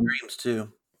Shattered Dreams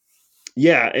too.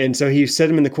 Yeah, and so he set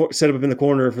up in the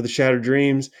corner for the Shattered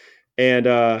Dreams, and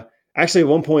actually at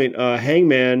one point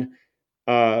Hangman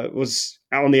was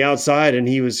out on the outside and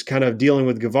he was kind of dealing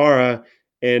with Guevara,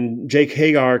 and Jake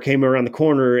Hagar came around the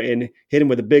corner and hit him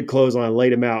with a big clothesline,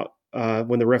 laid him out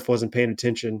when the ref wasn't paying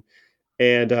attention,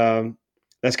 and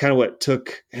that's kind of what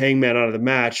took Hangman out of the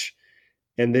match.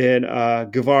 And then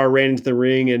Guevara ran into the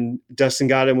ring and Dustin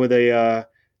got him with that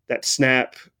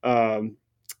snap.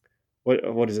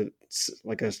 What is it? It's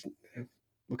like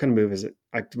what kind of move is it?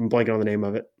 I'm blanking on the name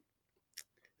of it.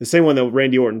 The same one that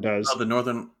Randy Orton does. Oh, you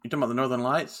talking about the Northern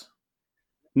Lights?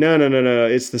 No.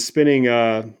 It's the spinning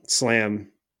slam.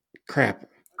 Crap.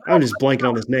 I'm just blanking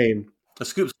on this name. The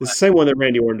scoop slam. It's the same one that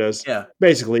Randy Orton does. Yeah.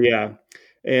 Basically, yeah.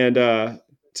 And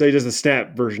so he does the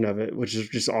snap version of it, which is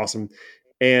just awesome.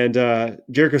 And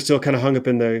Jericho still kind of hung up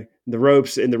in the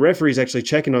ropes, and the referee's actually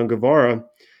checking on Guevara.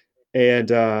 And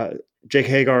Jake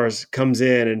Hagar comes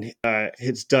in and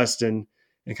hits Dustin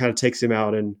and kind of takes him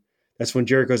out. And that's when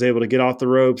Jericho's able to get off the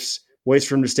ropes, waits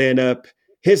for him to stand up,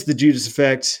 hits the Judas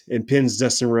effect, and pins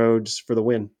Dustin Rhodes for the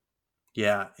win.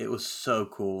 Yeah, it was so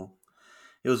cool.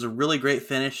 It was a really great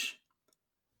finish,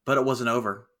 but it wasn't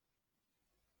over.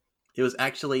 It was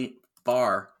actually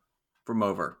far from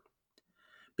over.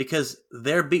 Because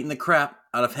they're beating the crap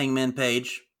out of Hangman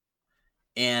Page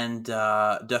and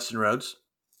Dustin Rhodes.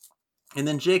 And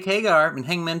then Jake Hagar and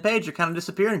Hangman Page are kind of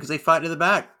disappearing because they fight to the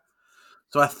back.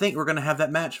 So I think we're going to have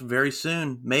that match very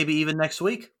soon, maybe even next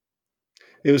week.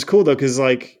 It was cool, though, because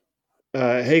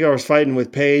Hagar was fighting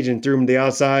with Page and threw him to the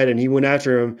outside, and he went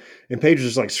after him. And Page was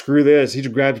just like, screw this. He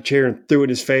just grabbed a chair and threw it in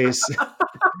his face.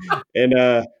 And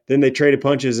then they traded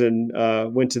punches and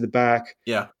went to the back.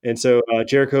 Yeah. And so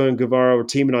Jericho and Guevara were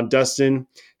teaming on Dustin.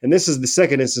 And this is the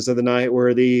second instance of the night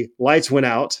where the lights went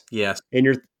out. Yes.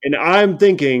 And I'm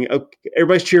thinking, okay,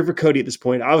 everybody's cheering for Cody at this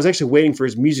point. I was actually waiting for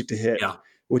his music to hit,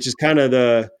 which is kind of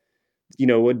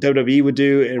what WWE would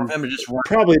do, and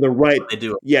probably the right. They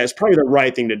do it. Yeah, it's probably the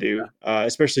right thing to do,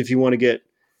 especially if you want to get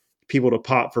people to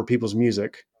pop for people's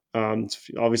music.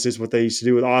 Obviously, it's what they used to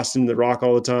do with Austin, The Rock,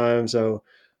 all the time. So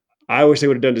I wish they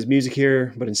would have done his music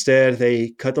here, but instead they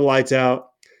cut the lights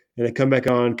out and they come back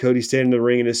on. Cody standing in the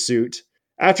ring in his suit.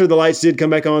 After the lights did come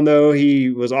back on, though,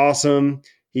 he was awesome.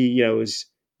 He, was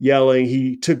yelling.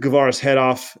 He took Guevara's head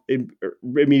off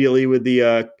immediately with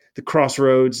the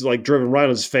crossroads, like driven right on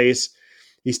his face.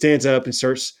 He stands up and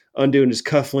starts undoing his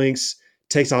cufflinks,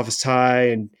 takes off his tie,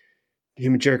 and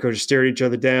him and Jericho just stare at each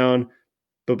other down.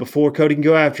 But before Cody can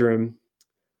go after him,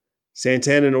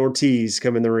 Santana and Ortiz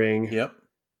come in the ring. Yep.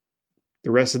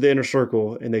 The rest of the inner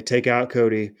circle, and they take out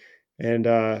Cody. And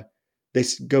they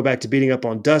go back to beating up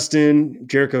on Dustin.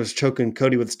 Jericho's choking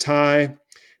Cody with his tie.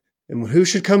 And who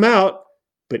should come out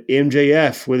but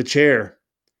MJF with a chair?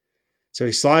 So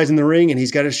he slides in the ring, and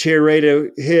he's got his chair ready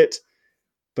to hit.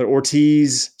 But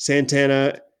Ortiz,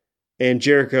 Santana, and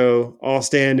Jericho all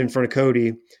stand in front of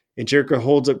Cody. And Jericho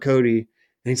holds up Cody, and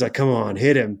he's like, come on,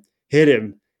 hit him, hit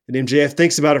him. And MJF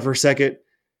thinks about it for a second,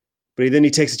 but then he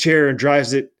takes a chair and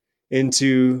drives it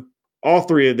into all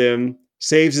three of them,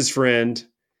 saves his friend,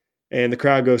 and the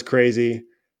crowd goes crazy.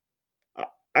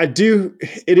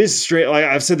 It is straight, like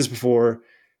I've said this before,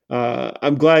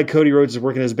 I'm glad Cody Rhodes is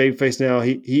working as a babyface now.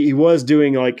 He was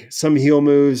doing like some heel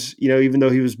moves, even though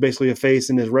he was basically a face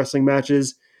in his wrestling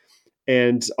matches.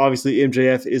 And obviously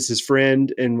MJF is his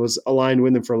friend and was aligned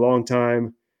with him for a long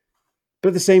time. But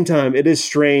at the same time, it is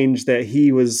strange that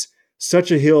he was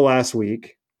such a heel last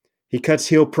week. He cuts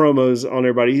heel promos on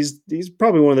everybody. He's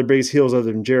probably one of the biggest heels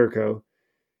other than Jericho.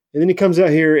 And then he comes out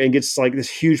here and gets like this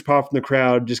huge pop from the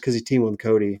crowd just because he teamed with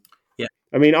Cody. Yeah.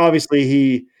 I mean, obviously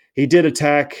he did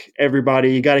attack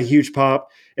everybody. He got a huge pop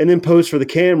and then posed for the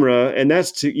camera. And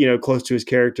that's close to his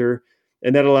character.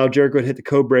 And that allowed Jericho to hit the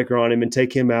code breaker on him and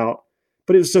take him out.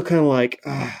 But it was still kind of like,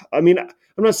 I'm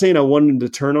not saying I wanted him to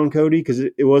turn on Cody because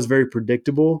it was very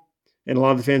predictable. And a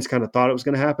lot of the fans kind of thought it was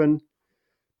going to happen.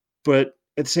 But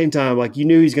at the same time, like you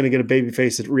knew he's going to get a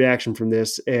babyface reaction from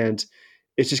this. And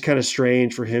it's just kind of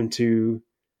strange for him to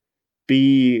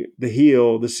be the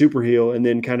heel, the super heel, and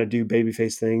then kind of do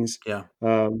babyface things. Yeah.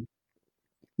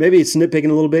 Maybe it's nitpicking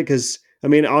a little bit because,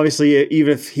 obviously,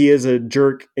 even if he is a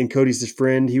jerk and Cody's his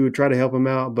friend, he would try to help him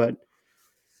out. But,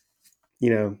 I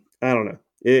don't know.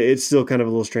 It's still kind of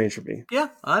a little strange for me. Yeah,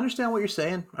 I understand what you're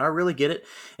saying. I really get it.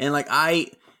 And like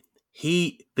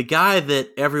the guy that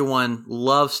everyone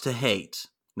loves to hate.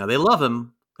 Now they love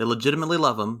him. They legitimately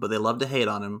love him, but they love to hate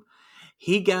on him.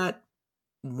 He got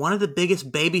one of the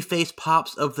biggest babyface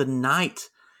pops of the night.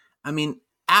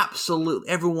 Absolutely.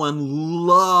 Everyone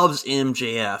loves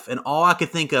MJF. And all I could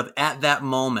think of at that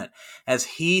moment, as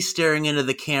he's staring into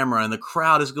the camera and the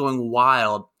crowd is going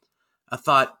wild, I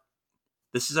thought,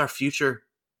 this is our future.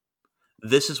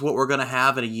 This is what we're going to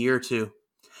have in a year or two.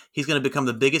 He's going to become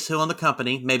the biggest heel in the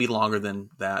company, maybe longer than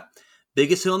that.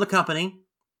 Biggest heel in the company,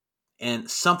 and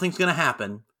something's going to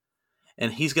happen,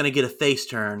 and he's going to get a face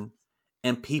turn,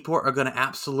 and people are going to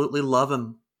absolutely love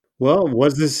him. Well,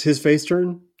 was this his face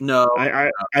turn? No.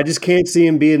 I just can't see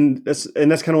him being,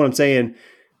 and that's kind of what I'm saying.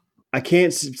 I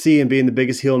can't see him being the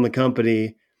biggest heel in the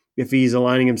company if he's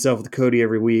aligning himself with Cody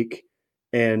every week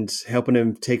and helping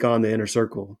him take on the inner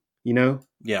circle,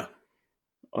 Yeah.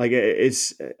 Like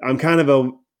I'm kind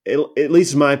of at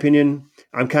least in my opinion,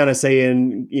 I'm kind of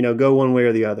saying, go one way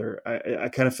or the other. I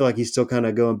kind of feel like he's still kind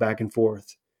of going back and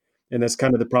forth. And that's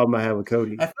kind of the problem I have with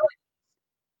Cody. I feel like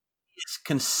he's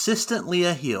consistently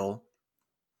a heel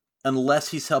unless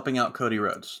he's helping out Cody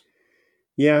Rhodes.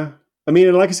 Yeah.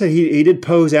 Like I said, he did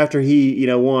pose after he,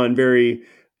 won very,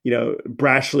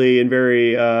 brashly and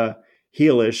very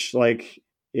heelish, like,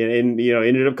 and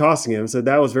ended up costing him. So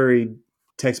that was very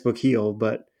textbook heel,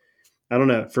 but I don't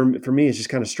know. For me, it's just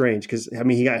kind of strange because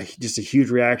he got just a huge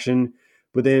reaction,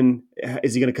 but then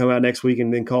is he going to come out next week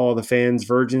and then call the fans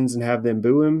virgins and have them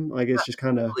boo him? Like it's just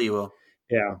kind of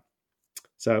yeah.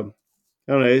 So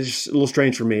I don't know. It's just a little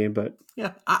strange for me, but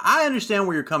yeah, I understand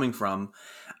where you're coming from.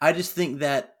 I just think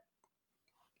that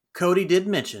Cody did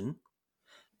mention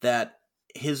that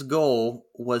his goal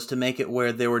was to make it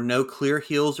where there were no clear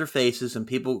heels or faces and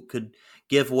people could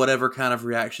give whatever kind of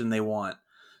reaction they want.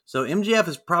 So MJF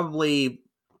is probably,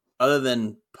 other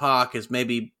than Pac, is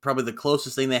maybe probably the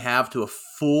closest thing they have to a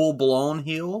full-blown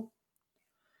heel.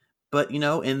 But,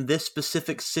 in this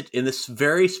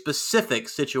very specific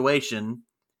situation,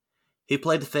 he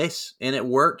played the face and it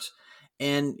worked.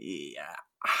 And yeah.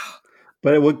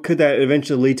 But could that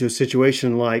eventually lead to a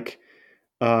situation like,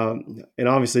 and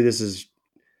obviously this is,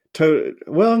 I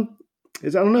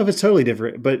don't know if it's totally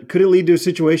different, but could it lead to a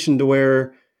situation to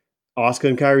where Asuka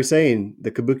and Kairi Sane, the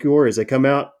Kabuki Warriors, they come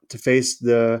out to face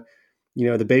the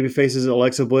baby faces,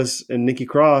 Alexa Bliss and Nikki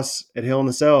Cross at Hell in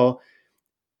a Cell,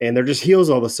 and they're just heels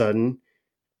all of a sudden,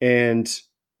 and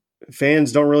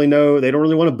fans don't really know, they don't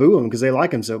really want to boo them because they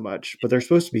like them so much, but they're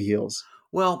supposed to be heels.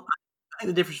 Well,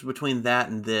 think the difference between that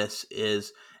and this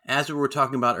is, as we were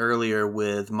talking about earlier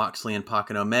with Moxley and Pac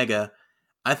and Omega,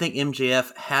 I think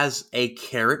MJF has a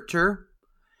character,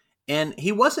 and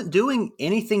he wasn't doing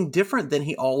anything different than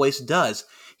he always does.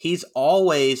 He's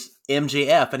always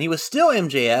MJF, and he was still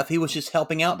MJF. He was just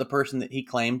helping out the person that he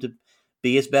claimed to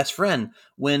be his best friend.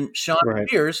 When Shawn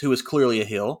Spears, who is clearly a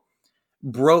heel,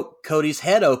 broke Cody's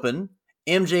head open,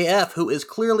 MJF, who is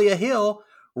clearly a heel,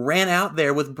 ran out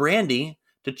there with Brandy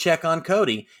to check on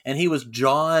Cody, and he was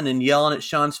jawing and yelling at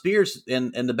Shawn Spears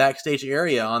in the backstage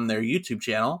area on their YouTube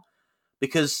channel,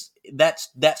 because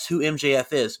that's who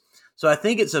MJF is. So I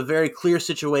think it's a very clear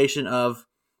situation of,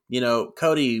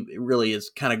 Cody really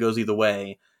kind of goes either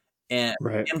way, and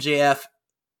MJF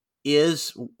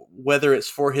is, whether it's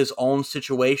for his own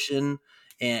situation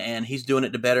and he's doing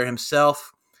it to better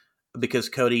himself because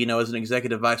Cody, is an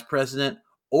executive vice president,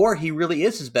 or he really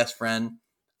is his best friend.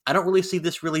 I don't really see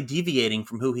this really deviating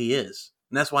from who he is.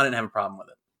 And that's why I didn't have a problem with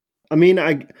it. I mean,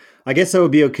 I guess I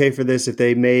would be okay for this if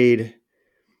they made,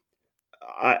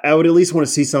 I would at least want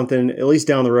to see something, at least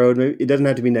down the road. It doesn't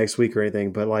have to be next week or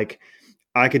anything, but like,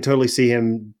 I could totally see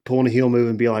him pulling a heel move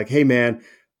and be like, hey man,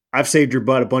 I've saved your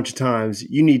butt a bunch of times.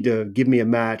 You need to give me a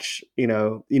match. You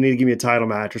need to give me a title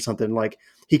match or something. Like,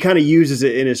 he kind of uses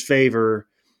it in his favor.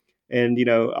 And,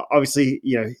 obviously,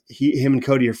 him and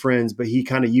Cody are friends, but he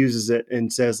kind of uses it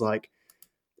and says like,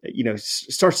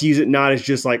 starts to use it not as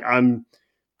just like, I'm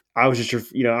just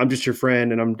your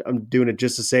friend and I'm doing it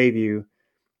just to save you.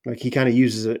 Like, he kind of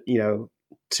uses it,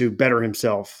 to better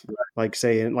himself, like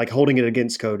saying, like holding it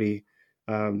against Cody.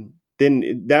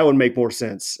 Then that would make more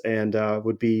sense and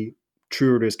would be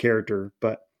truer to his character.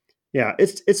 But yeah,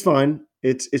 it's fine.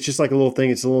 It's just like a little thing.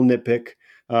 It's a little nitpick.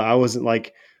 I wasn't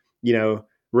like,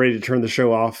 ready to turn the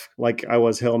show off like I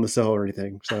was Hell in the Cell or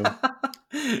anything. So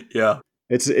yeah,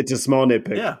 it's a small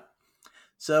nitpick. Yeah.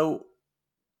 So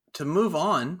to move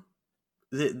on,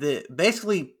 the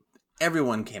basically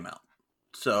everyone came out.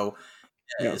 So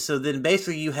so then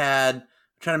basically you had, I'm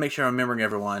trying to make sure I'm remembering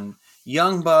everyone.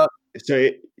 Young Bucks. So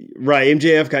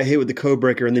MJF got hit with the code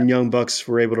breaker, and then Young Bucks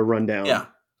were able to run down. Yeah.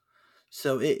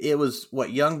 So it was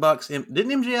what, Young Bucks? Didn't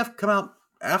MJF come out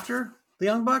after the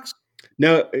Young Bucks?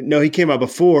 No, he came out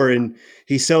before, and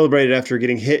he celebrated after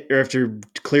getting hit or after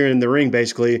clearing the ring,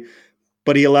 basically.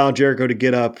 But he allowed Jericho to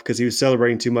get up because he was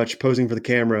celebrating too much, posing for the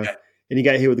camera, and he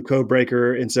got hit with the code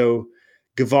breaker. And so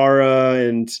Guevara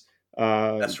and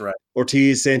that's right,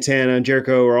 Ortiz, Santana, and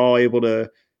Jericho were all able to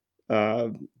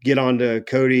get onto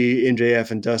Cody,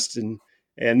 MJF, and Dustin.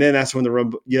 And then that's when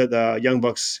the Young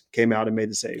Bucks came out and made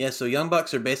the save. Yeah, so Young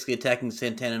Bucks are basically attacking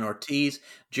Santana and Ortiz.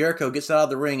 Jericho gets out of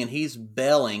the ring, and he's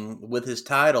bailing with his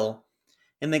title.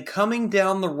 And then coming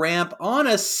down the ramp on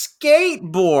a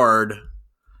skateboard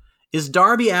is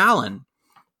Darby Allin.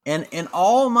 And in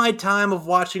all my time of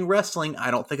watching wrestling,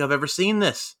 I don't think I've ever seen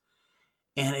this.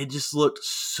 And it just looked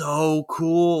so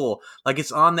cool. Like,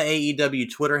 it's on the AEW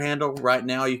Twitter handle right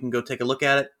now. You can go take a look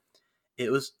at it.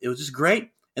 It was just great.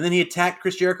 And then he attacked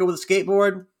Chris Jericho with a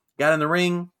skateboard, got in the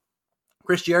ring.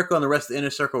 Chris Jericho and the rest of the Inner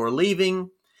Circle are leaving.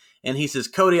 And he says,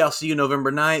 Cody, I'll see you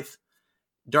November 9th.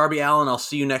 Darby Allin, I'll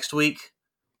see you next week.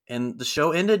 And the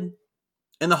show ended.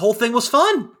 And the whole thing was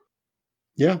fun.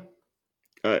 Yeah.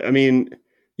 I mean,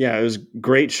 yeah, it was a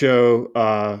great show.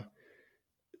 I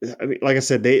mean, like I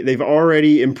said, they've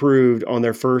already improved on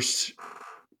their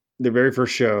very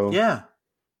first show. Yeah.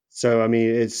 So, I mean,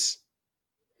 it's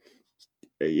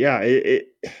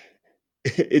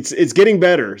getting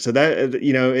better. So that,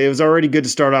 it was already good to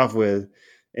start off with,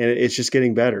 and it's just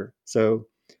getting better. So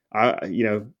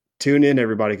tune in,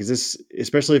 everybody. 'Cause this,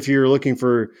 especially if you're looking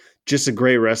for just a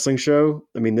great wrestling show,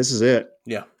 I mean, this is it.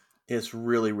 Yeah. It's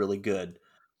really, really good.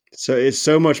 So it's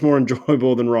so much more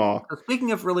enjoyable than Raw. So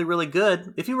speaking of really, really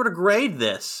good, if you were to grade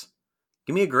this,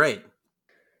 give me a grade.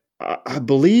 I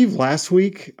believe last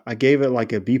week I gave it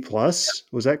like a B+.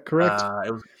 Was that correct?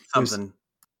 It was something.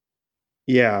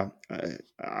 Yeah,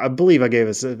 I believe I gave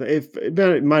it.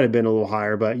 It might have been a little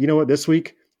higher, but you know what? This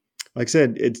week, like I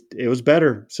said, it was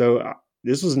better. So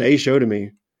this was an A show to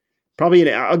me.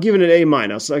 Probably I'll give it an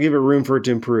A-. I'll give it room for it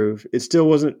to improve. It still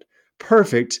wasn't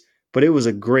perfect, but it was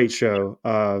a great show.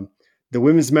 The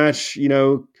women's match,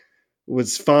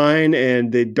 was fine,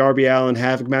 and the Darby Allin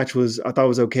Havoc match I thought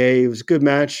was okay. It was a good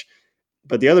match,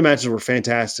 but the other matches were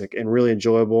fantastic and really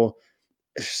enjoyable.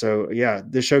 So yeah,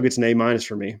 this show gets an A-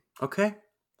 for me. Okay.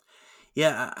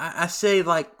 Yeah, I say,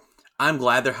 like, I'm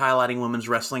glad they're highlighting women's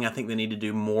wrestling. I think they need to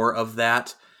do more of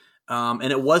that. And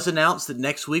it was announced that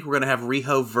next week we're going to have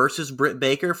Riho versus Britt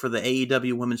Baker for the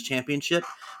AEW Women's Championship,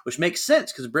 which makes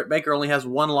sense because Britt Baker only has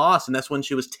one loss, and that's when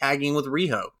she was tagging with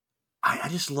Riho. I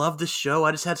just love this show.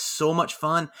 I just had so much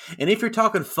fun. And if you're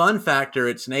talking fun factor,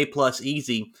 it's an A+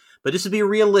 easy. But just to be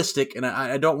realistic, and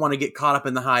I don't want to get caught up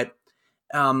in the hype,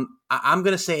 I'm going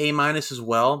to say A- as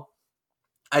well.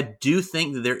 I do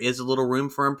think that there is a little room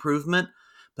for improvement.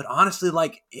 But honestly,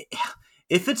 like,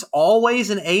 if it's always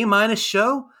an A-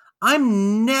 show,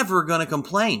 I'm never going to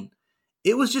complain.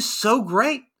 It was just so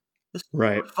great. It's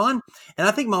Right. fun. And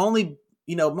I think my only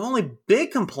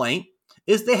big complaint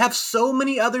is they have so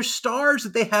many other stars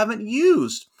that they haven't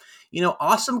used.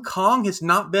 Awesome Kong has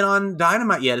not been on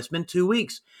Dynamite yet. It's been 2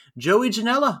 weeks. Joey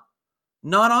Janela,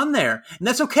 not on there. And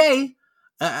that's okay.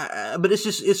 But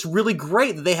it's really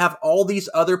great that they have all these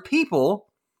other people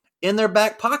in their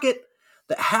back pocket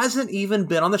that hasn't even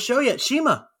been on the show yet.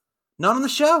 Shima, not on the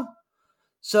show.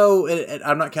 So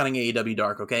I'm not counting AEW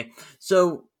Dark, okay?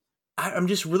 So I'm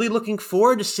just really looking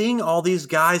forward to seeing all these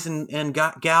guys and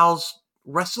gals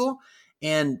wrestle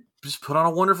and just put on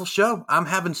a wonderful show. I'm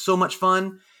having so much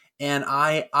fun, and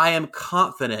I am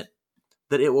confident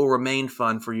that it will remain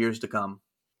fun for years to come.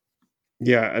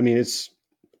 Yeah, I mean,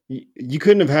 you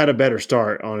couldn't have had a better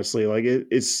start, honestly. Like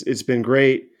it's been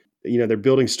great. They're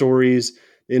building stories.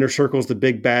 The Inner Circle's the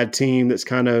big bad team that's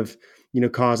kind of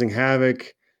causing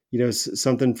havoc.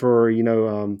 Something for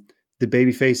the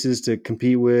baby faces to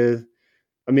compete with.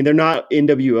 I mean, they're not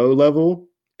NWO level,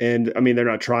 and I mean they're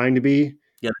not trying to be.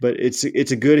 Yeah. But it's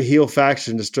a good heel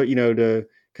faction to start. To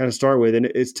kind of start with, and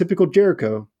it's typical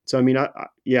Jericho. So I mean,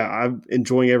 I'm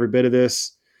enjoying every bit of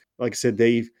this. Like I said,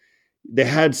 they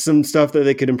had some stuff that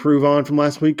they could improve on from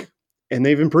last week, and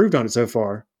they've improved on it so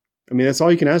far. I mean, that's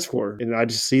all you can ask for. And I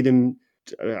just see them.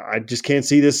 I just can't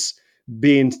see this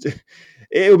being.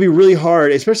 It would be really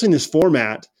hard, especially in this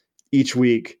format each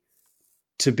week,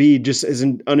 to be just as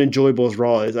unenjoyable as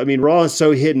Raw is. I mean, Raw is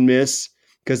so hit and miss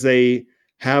because they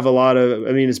have a lot of.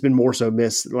 I mean, it's been more so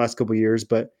miss the last couple of years,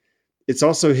 but it's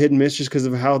also hit and miss just because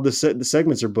of how the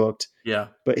segments are booked. Yeah.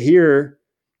 But here,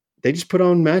 they just put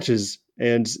on matches.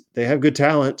 And they have good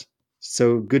talent.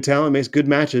 So good talent makes good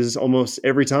matches almost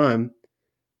every time.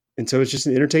 And so it's just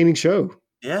an entertaining show.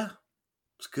 Yeah,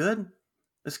 it's good.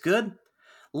 It's good.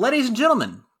 Ladies and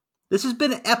gentlemen, this has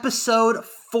been episode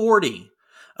 40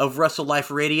 of Wrestle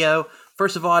Life Radio.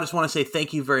 First of all, I just want to say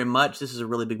thank you very much. This is a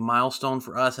really big milestone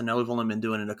for us. I know we've only been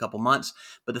doing it a couple months,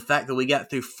 but the fact that we got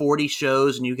through 40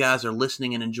 shows and you guys are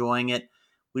listening and enjoying it,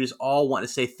 we just all want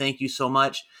to say thank you so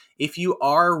much. If you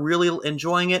are really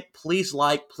enjoying it, please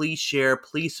like, please share,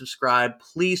 please subscribe,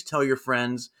 please tell your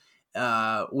friends.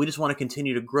 We just want to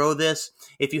continue to grow this.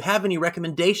 If you have any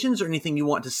recommendations or anything you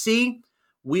want to see,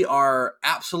 we are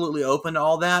absolutely open to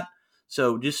all that.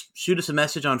 So just shoot us a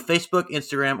message on Facebook,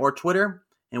 Instagram, or Twitter,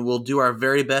 and we'll do our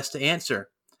very best to answer.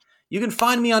 You can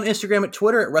find me on Instagram and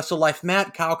Twitter at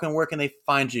WrestleLifeMatt. Kyle, where can they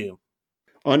find you?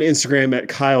 On Instagram at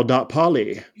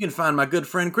Kyle.Polly. You can find my good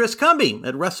friend Chris Cumby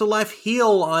at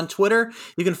WrestleLifeHeel on Twitter.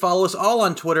 You can follow us all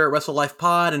on Twitter at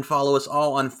WrestleLifePod and follow us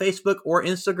all on Facebook or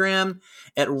Instagram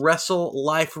at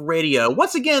WrestleLifeRadio.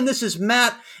 Once again, this is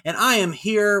Matt, and I am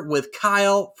here with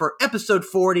Kyle for episode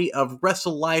 40 of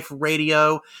Wrestle Life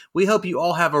Radio. We hope you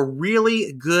all have a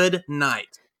really good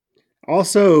night.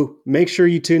 Also, make sure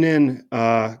you tune in.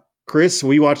 Chris,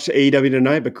 we watched AEW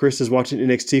tonight, but Chris is watching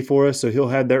NXT for us, so he'll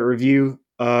have that review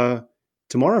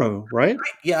tomorrow, right?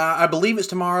 Yeah, I believe it's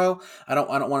tomorrow. I don't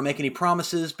want to make any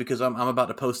promises because I'm about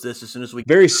to post this as soon as we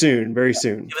very soon.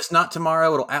 If it's not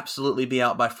tomorrow, it'll absolutely be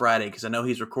out by Friday because I know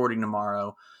he's recording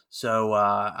tomorrow. So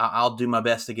I'll do my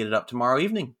best to get it up tomorrow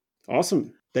evening.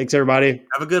 Awesome. Thanks, everybody.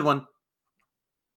 Have a good one.